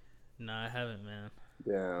 No, I haven't, man.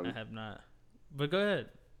 Damn. I have not. But go ahead.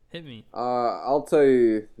 Hit me. I'll tell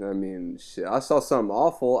you, I mean, shit, I saw something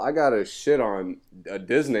awful. I got a shit on a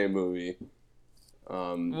Disney movie.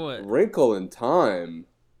 What? Wrinkle in Time.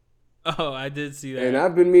 Oh, I did see that. And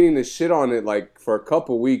I've been meaning to shit on it like for a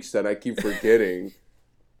couple weeks that I keep forgetting.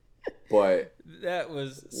 But that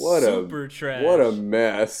was what super trash. What a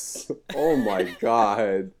mess. Oh my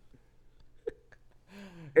God.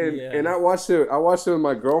 And I watched it with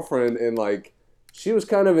my girlfriend, and like she was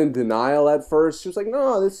kind of in denial at first. She was like,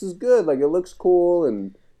 "No, this is good. Like it looks cool,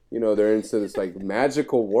 and you know they're into this like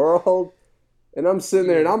magical world." And I'm sitting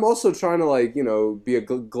there, and I'm also trying to like be a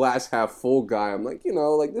glass half full guy. I'm like,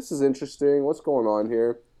 like this is interesting. What's going on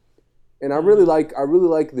here? And I really like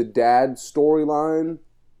the dad storyline.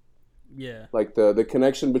 Yeah. Like the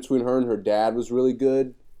connection between her and her dad was really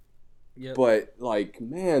good. Yep. But like,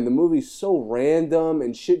 man, the movie's so random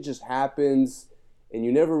and shit just happens and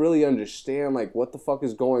you never really understand like what the fuck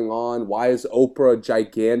is going on. Why is Oprah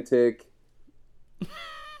gigantic?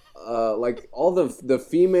 Like all the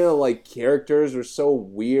female like characters are so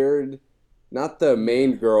weird. Not the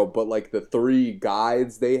main girl, but like the three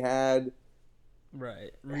guides they had.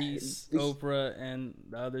 Right, Reese, Oprah, and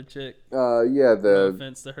the other chick. Yeah, no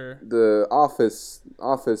offense to her. The office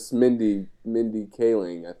Mindy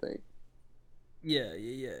Kaling, I think. Yeah.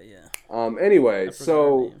 Anyway,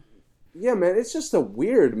 so yeah, man, it's just a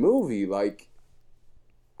weird movie. Like,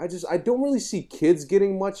 I don't really see kids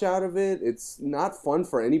getting much out of it. It's not fun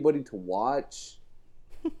for anybody to watch.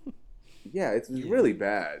 Yeah, it's really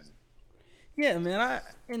bad. Yeah, man.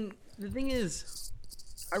 And the thing is,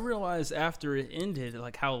 I realized after it ended,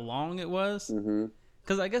 like how long it was.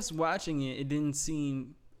 Because I guess watching it, it didn't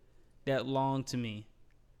seem that long to me.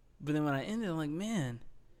 But then when I ended, I'm like, man,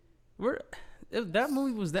 if that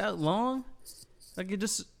movie was that long, like it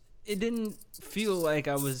didn't feel like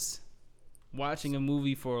I was watching a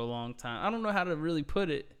movie for a long time. I don't know how to really put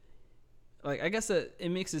it. Like, I guess that it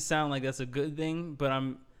makes it sound like that's a good thing, but I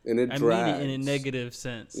mean it in a negative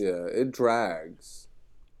sense. Yeah, it drags.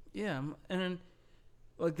 Yeah, and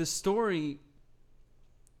like the story,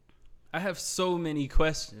 I have so many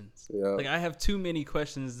questions. Yeah. Like I have too many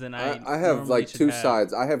questions than I have like two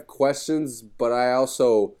sides. I have questions, but I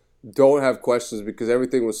also don't have questions because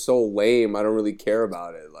everything was so lame. I don't really care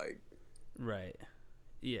about it. Like, right.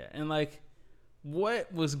 Yeah, and like,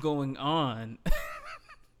 what was going on?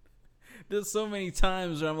 There's so many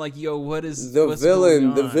times where I'm like, yo, what's villain? Going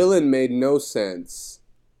on? The villain made no sense.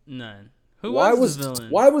 None. Why was the villain?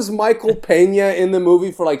 Why was Michael Pena in the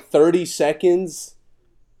movie for like 30 seconds?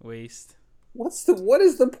 Waste. What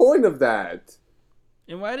is the point of that?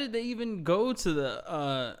 And why did they even go to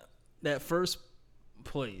the that first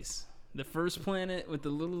place, the first planet with the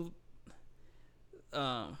little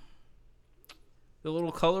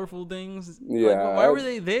colorful things? Yeah. Like, why were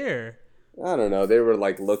they there? I don't know. They were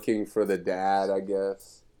like looking for the dad, I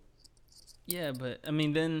guess. Yeah, but I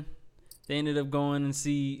mean, then they ended up going and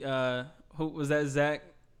see. Who was that? Zach.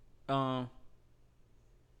 Was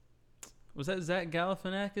that Zach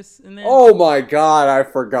Galifianakis in there? Oh my God, I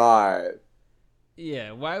forgot.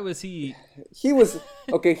 Yeah, why was he? He was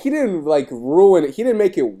okay. He didn't like ruin it. He didn't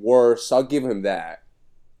make it worse. I'll give him that.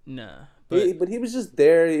 Nah, but he was just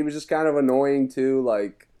there. He was just kind of annoying too.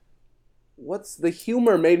 Like, what's the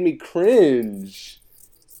humor made me cringe?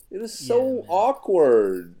 It was so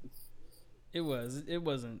awkward. It was. It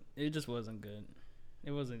wasn't. It just wasn't good.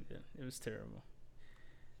 It wasn't good. It was terrible.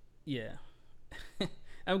 Yeah.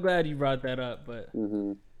 I'm glad you brought that up, but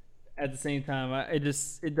at the same time,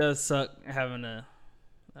 it does suck having to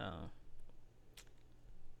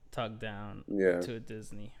talk down to a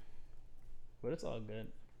Disney. But it's all good.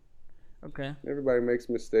 Okay. Everybody makes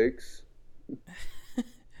mistakes.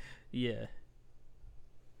 Yeah.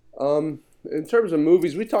 In terms of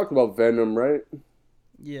movies, we talked about Venom, right?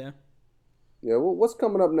 Yeah. Yeah, well, what's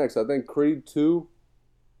coming up next? I think Creed 2.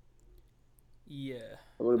 Yeah.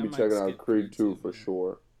 I'm going to be checking out Creed 2 for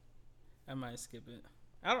sure. I might skip it.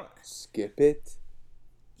 I don't... Skip it?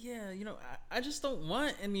 Yeah, I just don't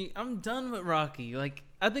want any... I'm done with Rocky. Like,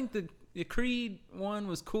 I think the Creed one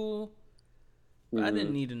was cool, but I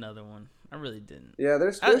didn't need another one. I really didn't. Yeah,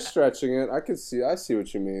 they're stretching it. I see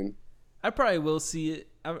what you mean. I probably will see it.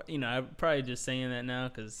 I'm probably just saying that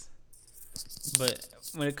now but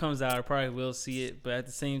when it comes out, I probably will see it. But at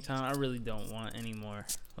the same time, I really don't want any more.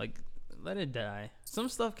 Like, let it die. Some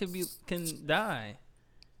stuff can die.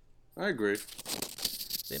 I agree.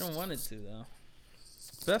 They don't want it to though.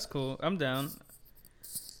 But that's cool. I'm down.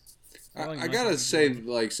 I gotta say,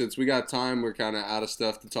 like, since we got time, we're kind of out of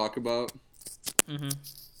stuff to talk about.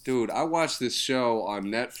 Dude, I watched this show on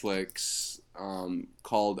Netflix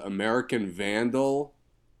called American Vandal.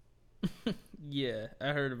 Yeah, I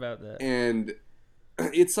heard about that. And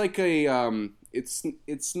it's like it's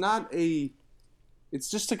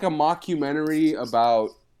just like a mockumentary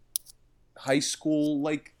about high school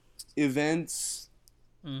like events.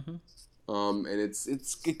 And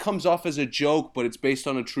it comes off as a joke, but it's based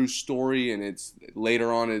on a true story, and it's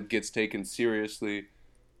later on it gets taken seriously.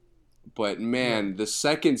 But man, the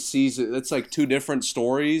second season, it's like two different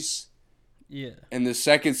stories. Yeah. And the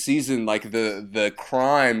second season, like the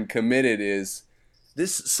crime committed is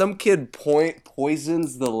some kid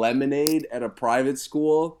poisons the lemonade at a private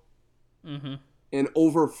school. Mm-hmm. And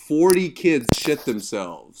over 40 kids shit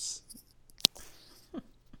themselves.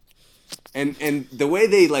 And the way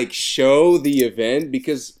they like show the event,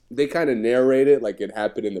 because they kind of narrate it like it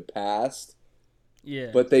happened in the past.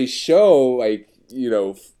 Yeah. But they show like,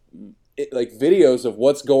 like videos of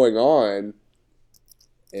what's going on.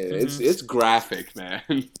 And it's graphic,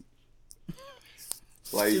 man.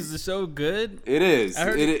 Like, is the show good? It is.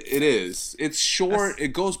 It is. It's short. I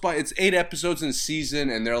It goes by. It's 8 episodes in a season,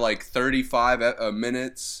 and they're like 35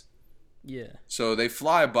 minutes. Yeah. So they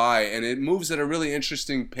fly by, and it moves at a really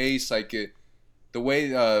interesting pace. Like the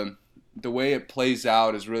way it plays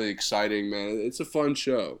out is really exciting, man. It's a fun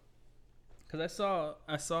show. Because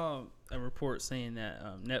I saw a report saying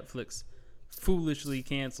that Netflix foolishly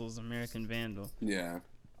cancels American Vandal. Yeah.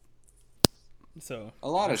 So a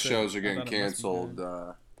lot of shows are getting canceled.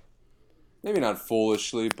 Maybe not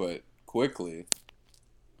foolishly, but quickly.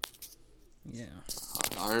 Yeah.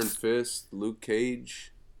 Iron Fist, Luke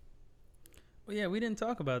Cage. Well, yeah, we didn't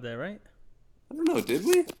talk about that, right? I don't know. Did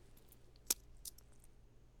we?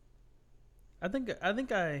 I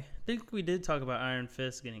think we did talk about Iron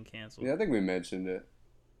Fist getting canceled. Yeah, I think we mentioned it.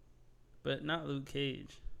 But not Luke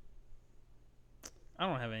Cage. I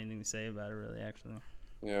don't have anything to say about it, really, actually.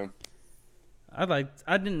 Yeah. I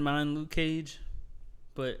didn't mind Luke Cage,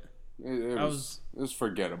 but it was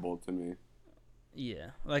forgettable to me.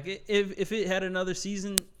 Yeah, like if it had another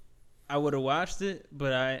season, I would have watched it,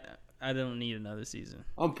 but I don't need another season.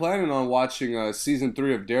 I'm planning on watching season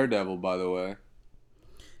 3 of Daredevil, by the way.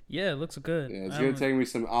 Yeah, it looks good. Yeah, it's gonna take me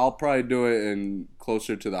some. I'll probably do it in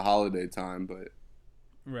closer to the holiday time, but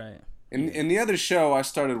right. And the other show I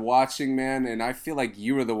started watching, man, and I feel like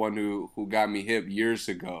you were the one who got me hip years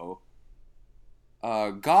ago.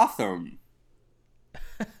 Gotham.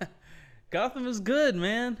 Gotham is good,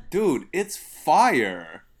 man. Dude, it's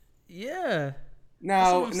fire. Yeah.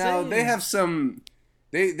 Now they have some.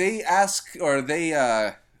 They ask or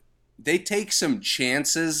they take some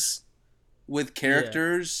chances with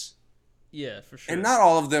characters. Yeah, for sure. And not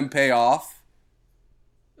all of them pay off.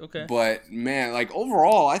 Okay. But man, like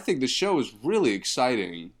overall, I think the show is really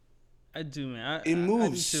exciting. I do, man. It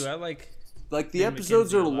moves. I do too. I like the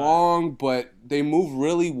episodes are long, but they move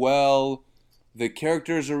really well. The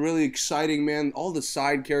characters are really exciting, man. All the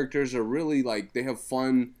side characters are really like they have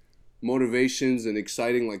fun motivations and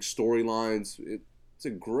exciting like storylines. It's a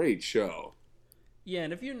great show. Yeah,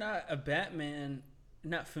 and if you're not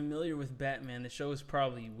not familiar with Batman, the show is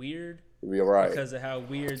probably weird. You're right. Because of how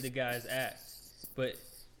weird the guys act. But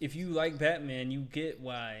if you like Batman, you get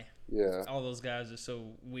why all those guys are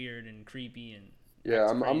so weird and creepy and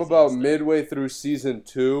I'm about midway through season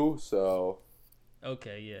 2, so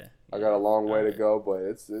okay, yeah. I got a long way to go, but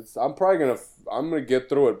it's I'm gonna get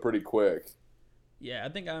through it pretty quick. Yeah, I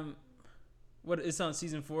think it's on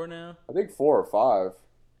season 4 now? I think 4 or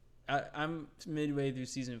 5. I'm midway through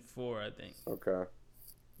season 4, I think. Okay.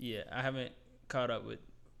 Yeah, I haven't caught up with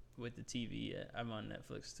the TV yet. I'm on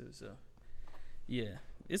Netflix too, so yeah,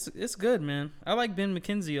 it's good, man. I like Ben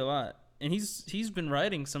McKenzie a lot, and he's been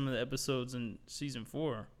writing some of the episodes in season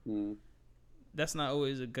 4. That's not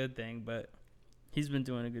always a good thing, but he's been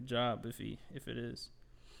doing a good job if it is.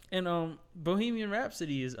 And Bohemian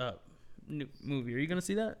Rhapsody is up. New movie. Are you gonna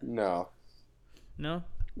see that? No. No.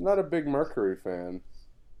 I'm not a big Mercury fan.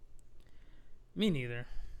 Me neither.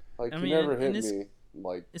 Like he never hit me.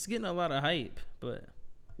 Like it's getting a lot of hype, but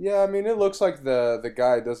yeah, I mean it looks like the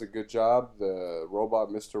guy does a good job, the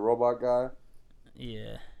Mr. Robot guy.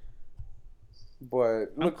 Yeah.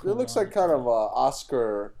 But it looks like kind of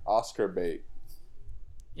Oscar bait.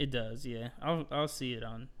 It does, yeah. I'll see it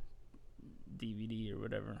on DVD or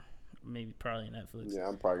whatever. Maybe probably Netflix. Yeah,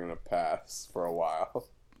 I'm probably gonna pass for a while.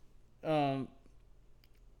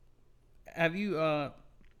 Have you are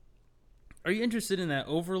you interested in that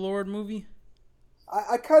Overlord movie?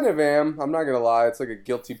 I kind of am. I'm not gonna lie. It's like a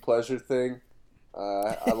guilty pleasure thing.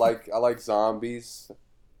 I like zombies.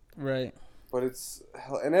 Right. But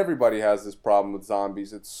and everybody has this problem with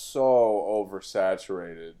zombies. It's so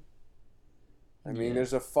oversaturated. I mean,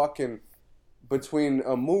 there's a fucking between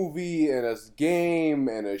a movie and a game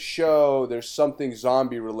and a show. There's something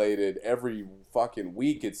zombie related every fucking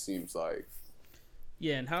week. It seems like.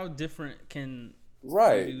 Yeah, and how different can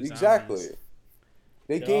exactly.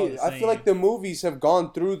 I feel like the movies have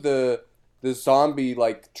gone through the zombie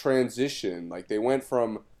like transition. Like they went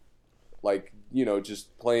from like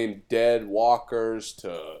just playing dead walkers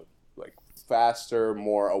to like faster,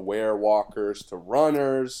 more aware walkers to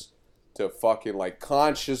runners to fucking like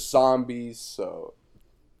conscious zombies. So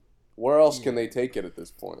where else can they take it at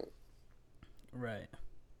this point? Right.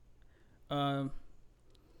 That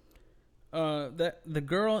the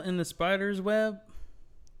girl in the spider's web.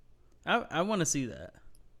 I want to see that.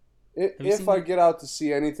 If I get out to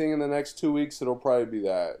see anything in the next 2 weeks, it'll probably be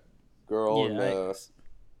that girl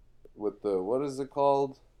with the, what is it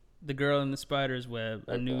called? The Girl in the Spider's Web,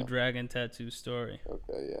 a new dragon tattoo story.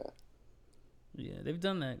 Okay, yeah. Yeah, they've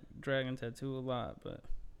done that dragon tattoo a lot, but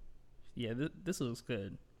yeah, this looks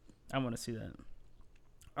good. I want to see that.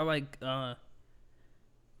 I like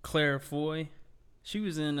Claire Foy. She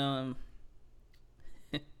was in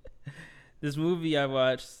this movie I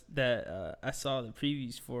watched that I saw the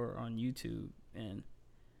previews for on YouTube, and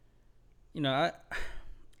you know,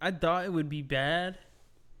 I thought it would be bad,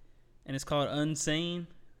 and it's called Unsane,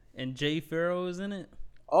 and Jay Farrow is in it.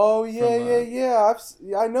 Oh yeah.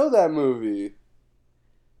 I know that movie.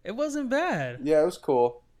 It wasn't bad. Yeah, it was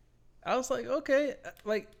cool. I was like, okay,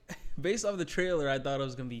 like based off the trailer, I thought it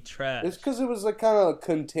was gonna be trash. It's because it was like kind of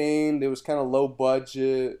contained. It was kind of low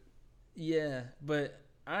budget. Yeah, but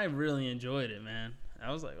I really enjoyed it, man.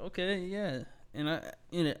 I was like, okay, yeah, and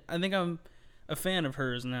I think I'm a fan of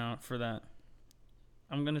hers now for that.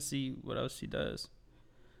 I'm gonna see what else she does.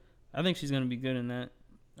 I think she's gonna be good in that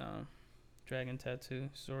dragon tattoo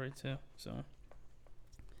story too. So,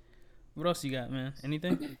 what else you got, man?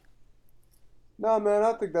 Anything? No, man,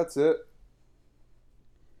 I think that's it.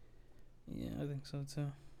 Yeah, I think so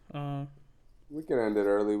too. We can end it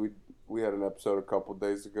early. We had an episode a couple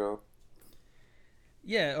days ago.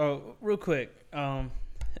 Yeah. Oh, real quick. Hey,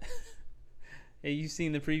 you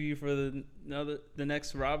seen the preview for the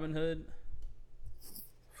next Robin Hood?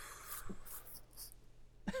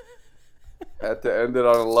 Had to end it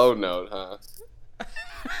on a low note, huh?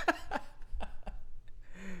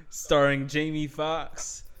 Starring Jamie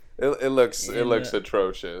Foxx. It looks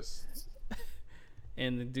atrocious.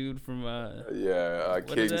 And the dude from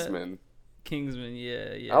Kingsman. Kingsman,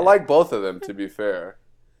 yeah. I like both of them, to be fair.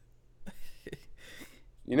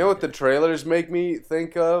 You know what the trailers make me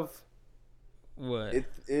think of? What?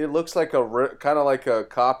 It looks like kind of like a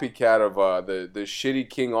copycat of the shitty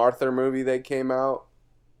King Arthur movie that came out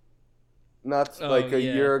a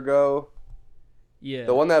year ago. Yeah.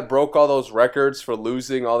 The one that broke all those records for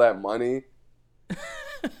losing all that money.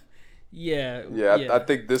 Yeah. I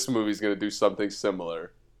think this movie's gonna do something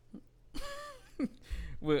similar.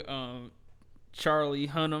 With Charlie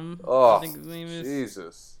Hunnam, oh, I think his name is.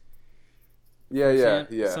 Jesus. Yeah.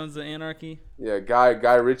 Sons of Anarchy. Yeah,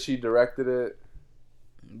 Guy Ritchie directed it.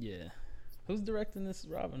 Yeah. Who's directing this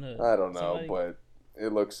Robin Hood? I don't know, but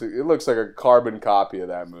it looks like a carbon copy of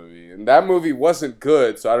that movie. And that movie wasn't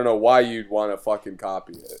good, so I don't know why you'd want to fucking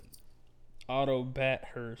copy it. Otto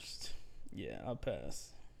Bathurst. Yeah, I'll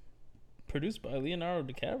pass. Produced by Leonardo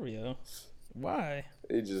DiCaprio. Why?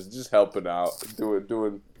 He just helping out,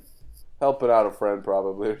 helping out a friend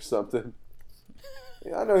probably or something.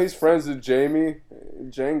 Yeah, I know he's friends with Jamie.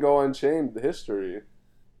 Django Unchained, the history.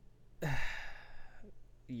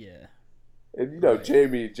 Yeah. And you know,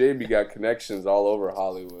 right. Jamie got connections all over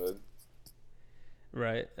Hollywood.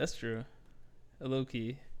 Right, that's true. Low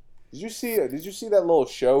key. Did you see that little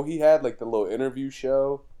show he had, like the little interview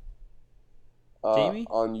show? Jamie?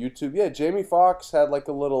 On YouTube. Yeah, Jamie Foxx had like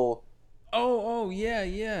a little. Oh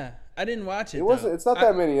yeah. I didn't watch it. It's not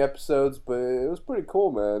that many episodes, but it was pretty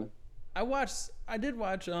cool, man. I did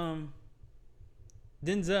watch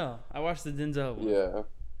Denzel. I watched the Denzel one. Yeah.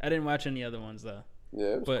 I didn't watch any other ones though.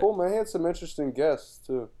 Yeah, it was cool, man. He had some interesting guests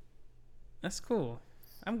too. That's cool.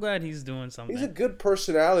 I'm glad he's doing something. He's a good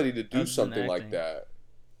personality to do something like that.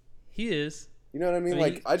 He is. You know what I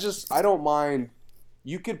mean? I don't mind.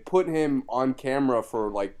 You could put him on camera for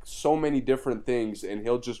like so many different things, and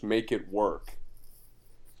he'll just make it work.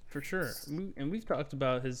 For sure. And we've talked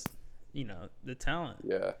about his, the talent.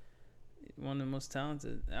 Yeah. One of the most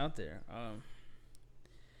talented out there.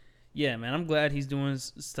 Yeah, man, I'm glad he's doing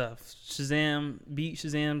stuff.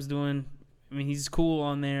 Shazam's doing. I mean, he's cool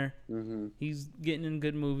on there. Mm-hmm. He's getting in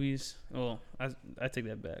good movies. Well, I take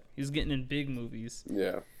that back. He's getting in big movies.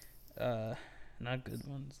 Yeah. Not good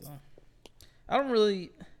ones though. I don't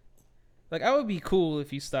really I would be cool if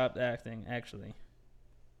he stopped acting. Actually,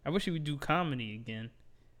 I wish he would do comedy again.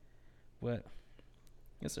 But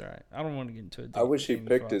it's all right. I don't want to get into it. I wish he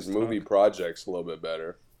picked his movie projects a little bit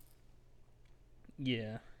better.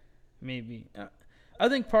 Yeah, maybe. I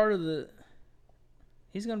think part of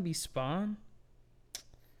he's gonna be Spawn.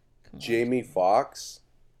 Jamie Foxx.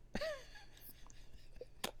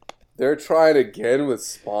 They're trying again with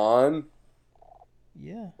Spawn.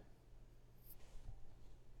 Yeah.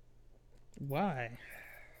 Why?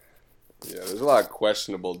 Yeah, there's a lot of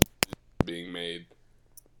questionable being made.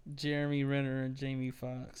 Jeremy Renner and Jamie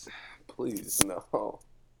Foxx. Please, no.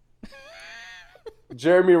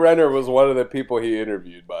 Jeremy Renner was one of the people he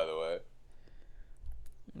interviewed, by the way.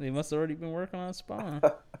 They must have already been working on Spawn.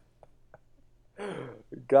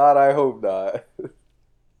 God, I hope not.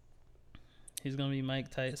 He's gonna be Mike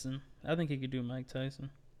Tyson. I think he could do Mike Tyson.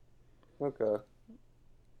 Okay.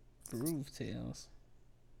 Groove Tales.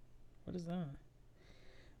 What is that?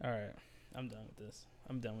 All right, I'm done with this.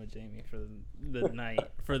 I'm done with Jamie for the night,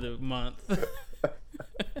 for the month.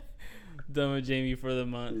 Done with Jamie for the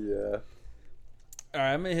month. Yeah. All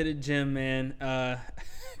right, I'm gonna hit a gym, man,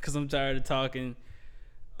 because I'm tired of talking.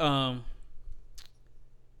 Oh,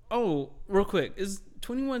 real quick, is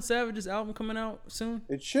 21 Savage's album coming out soon?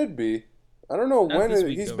 It should be. I don't know Not when this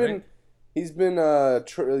week, he's though, been. right? He's been,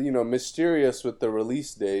 mysterious with the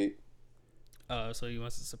release date. So he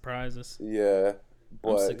wants to surprise us. Yeah, sick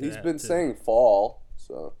but of he's that, been too. saying fall.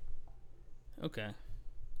 So. Okay.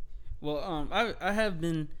 Well, I have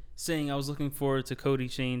been saying I was looking forward to Cody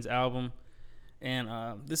Shane's album, and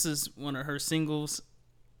this is one of her singles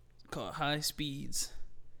called High Speeds.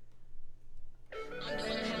 I'm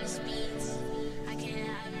doing high speeds. I can't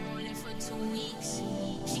have more than for 2 weeks.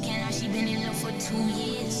 She can't lie, she been in love for 2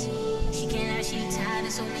 years. She can't lie, she tired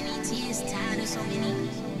of so many tears, tired of so many.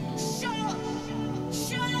 Shut up!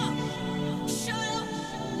 Shut up! Shut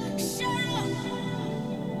up! Shut up!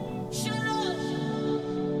 Shut up!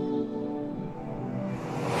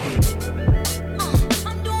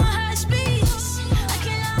 I'm doing high speeds. I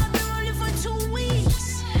can't lie, I've been rolling for 2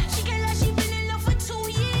 weeks. She can't lie, she been in love for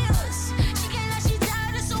 2 years. She can't lie, she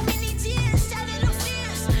tired of so many tears, tired of the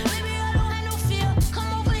fears. Baby, I don't have no fear. Come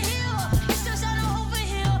over here. It's just out over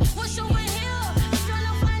here. What's over here? I'm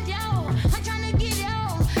tryna find out. I'm tryna get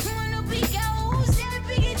out. You wanna peek out? Who's that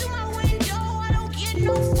peeking through my window? I don't get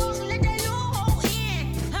no fucks. Let that little hoe in.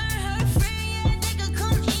 Her friend, yeah, they could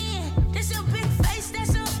come in. That's a big face.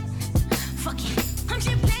 That's a fuck it. I'm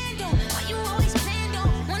just playing though. Why you always playing though?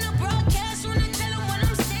 Wanna broadcast? Wanna tell 'em what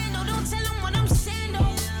I'm saying though? Don't tell 'em what I'm saying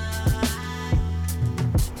though.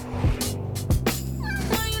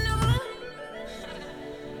 Why you never?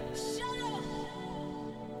 Shut up,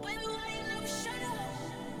 baby. Why you never? Shut up,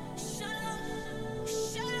 shut up,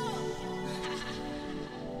 shut up.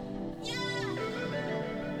 Yeah.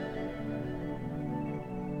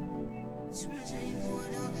 Soon as I pull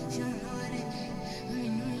it up, she don't know it.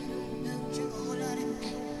 Drink a whole lot of.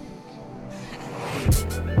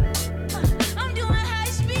 I'm doing high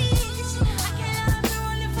speeds. I can't lie, I've been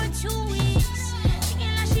rolling for 2 weeks. She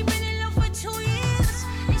can't lie, she been in love for 2 years.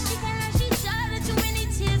 And she can't lie, she tired of too many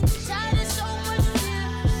tears, tired of so much fear.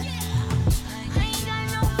 I ain't got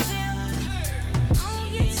no fear. I'm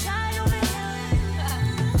get tired over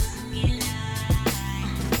here.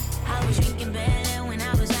 I was drinking better when I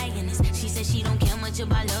was writing this. She said she don't care much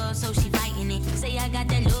about love, so she fighting it. Say I got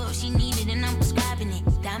that love she needed and I'm prescribing it.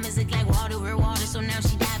 Diamonds look like water, we're water, so now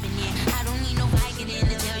she diving in. I don't need no Vicodin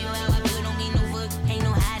to tell you how I feel. Don't need no book, ain't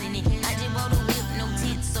no hiding it. I just bought a whip, no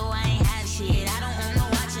tits, so I ain't hide shit. I don't own no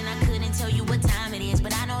watch and I couldn't tell you what time it is,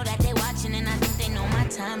 but I know that they watching and I think they know my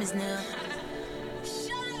time is near.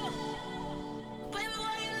 Shut up, baby,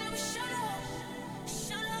 why you never shut up?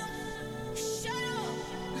 Shut up, shut up.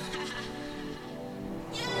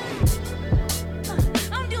 Yeah.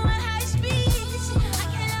 I'm doing high speeds. I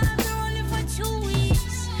can't lie, I've been rolling for 2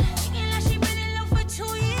 weeks. She can't lie, she been in love for 2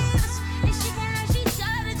 years. And she can't lie, she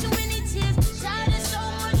tired of too many tears, tired of so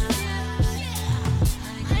much fear.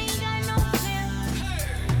 I ain't got no fear.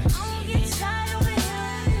 I'm get tired over here.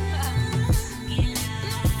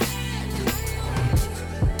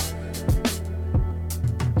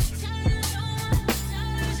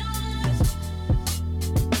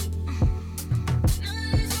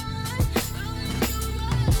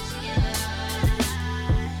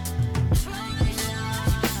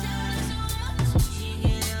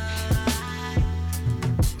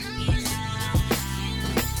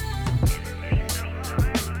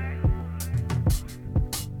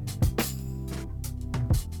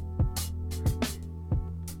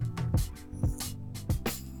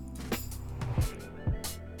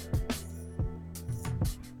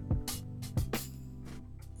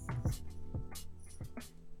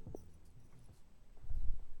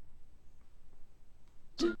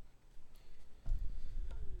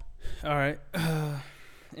 All right.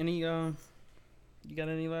 You got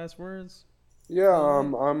any last words? Yeah,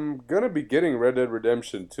 I'm gonna be getting Red Dead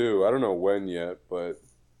Redemption 2. I don't know when yet, but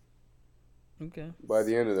Okay. by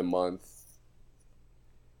the end of the month.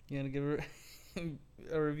 You gonna give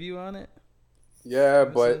a review on it? Yeah,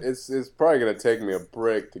 but it's probably gonna take me a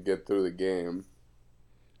break to get through the game.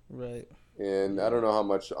 Right. And I don't know how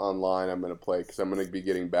much online I'm gonna play because I'm gonna be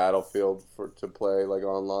getting Battlefield to play like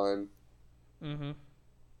online. Mm-hmm.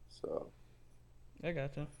 So. I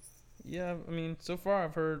gotcha. Yeah, I mean, so far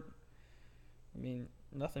I've heard,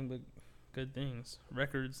 nothing but good things,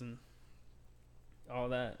 records and all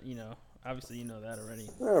that. You know, obviously you know that already.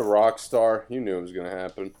 Rockstar, you knew it was gonna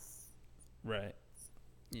happen. Right.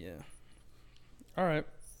 Yeah. All right.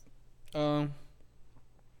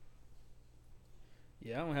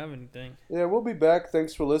 Yeah, I don't have anything. Yeah, we'll be back.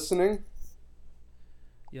 Thanks for listening.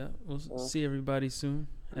 Yeah, we'll see everybody soon.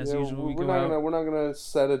 As yeah, usual, we're not gonna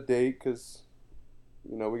set a date because,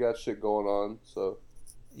 you know, we got shit going on. So.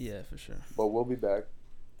 Yeah, for sure. But we'll be back.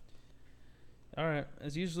 All right.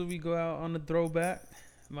 As usual, we go out on the throwback.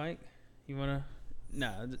 Mike, you wanna?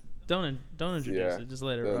 Nah, don't introduce it. Just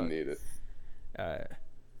let it rock. Doesn't need it. All right.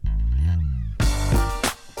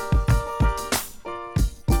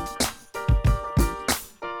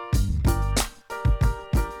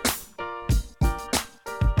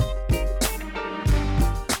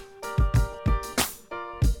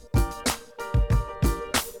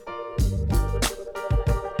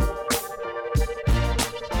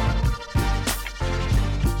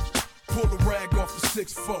 Pull the rag off the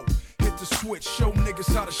 6-4. Hit the switch, show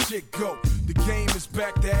niggas how the shit go. The game is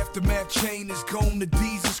back, the aftermath chain is gone. The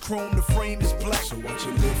D's is chrome, the frame is black. So watch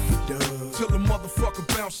it lift it up till the motherfucker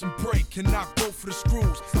bounce and break. Cannot go for the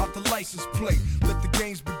screws out the license plate. Let the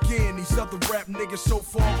games begin. These other rap niggas so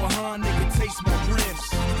far behind, nigga taste my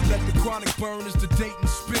rims. Let the chronic burn as the date and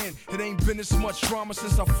spin. It ain't been this much drama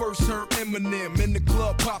since I first heard Eminem. In the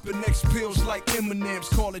club popping next pills like M&M's.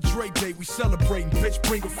 Call it Dre Day, we celebrating. Bitch,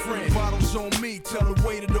 bring a friend. Bottles on me, tell the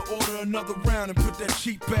waiter to order another round and put that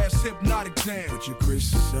cheap ass hypnotic down. Put your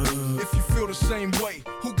Chris's up. If you feel the same way,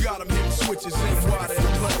 who got them hitting switches and why they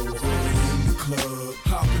play? In the club,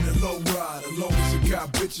 hopping a low ride. As long as it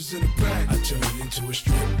got bitches in the back, I turn it into a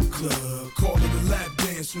strip club. Call it a lap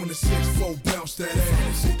dance when the 6-4 bounce that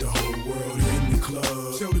ass. Hit the whole world in the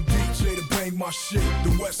club. Tell the DJ to bang my shit.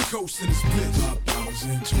 The West Coast in this bitch. Pop bottles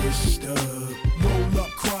and twist up. Roll up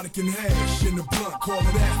chronic and hash in the blunt. Call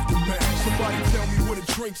it aftermath. Somebody tell me where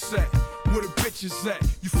the drinks at. Where the bitches at?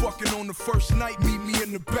 You fucking on the first night, meet me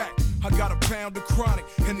in the back. I got a pound of chronic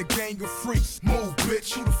and the gang of freaks. Move,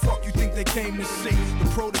 bitch. Who the fuck you think they came to see? The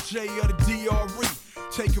protege of the DRE.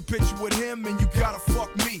 Take a picture with him and you gotta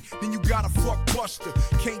fuck me. Then you gotta fuck Buster.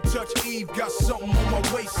 Can't touch Eve. Got something on my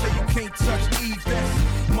waist, say you can't touch Eve.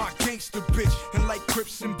 That's my gangster bitch. And like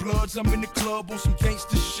Crips and Bloods, I'm in the club on some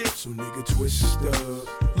gangster shit. So nigga twist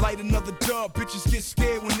up. Light another dub. Bitches get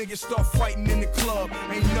scared when niggas start fighting in the club.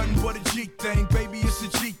 Ain't nothing but a G thing, baby, it's a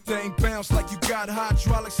G thing. Bounce like you got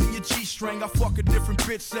hydraulics in your G-string. I fuck a different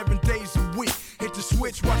bitch 7 days a week. Hit the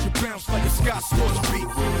switch, watch it bounce like a Scott Storch beat. In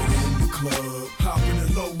the club, hopping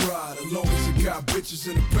a low ride. As long as it got bitches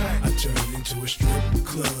in the back, I turn it into a strip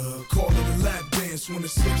club. Call it a lap dance when the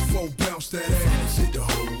 6-4 bounce that ass. Hit the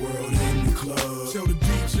whole world in the club. Tell the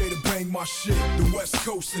DJ to bang my shit. The West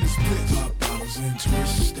Coast in this bitch. Pop bottles and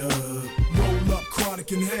twist up. Roll up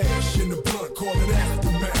chronic and hash in the blunt. Call it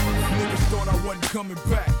aftermath. Niggas thought I wasn't coming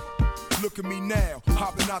back. Look at me now,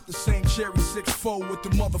 hopping out the same cherry 6-4 with the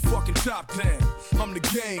motherfucking top down. I'm the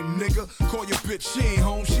game, nigga. Call your bitch, she ain't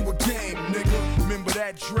home, she with game, nigga. Remember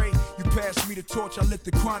that Dre? You passed me the torch, I lit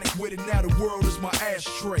the chronic with it. Now the world is my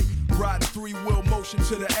ashtray. Riding 3-wheel motion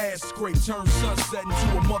to the ass scrape. Turn sunset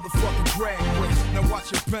into a motherfucking drag race. Now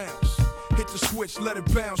watch it bounce. Hit the switch, let it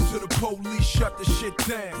bounce till the police shut the shit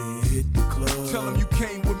down. Yeah, hit the club. Tell them you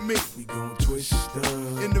came with me. We gon' twist up.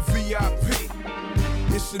 In the VIP.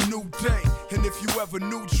 It's a new day, and if you ever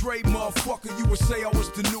knew Dre, motherfucker, you would say I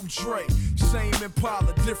was the new Dre. Same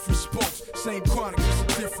Impala, different spokes, same chronic, just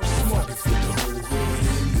a different smoke. Fit the whole world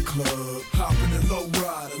in the club, hopping a low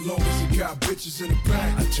ride. As long as it got bitches in the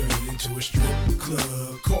back, I turn it into a strip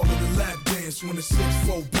club. Call it a lap dance when the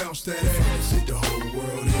 6-4 bounce that ass. Hit the whole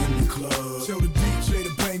world in the club. Tell the DJ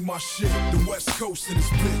to bang my shit. The West Coast in this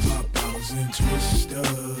bitch. Pop bottles and twist up.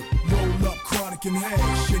 Roll up chronic and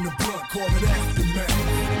hash in the blunt. Call it aftermath.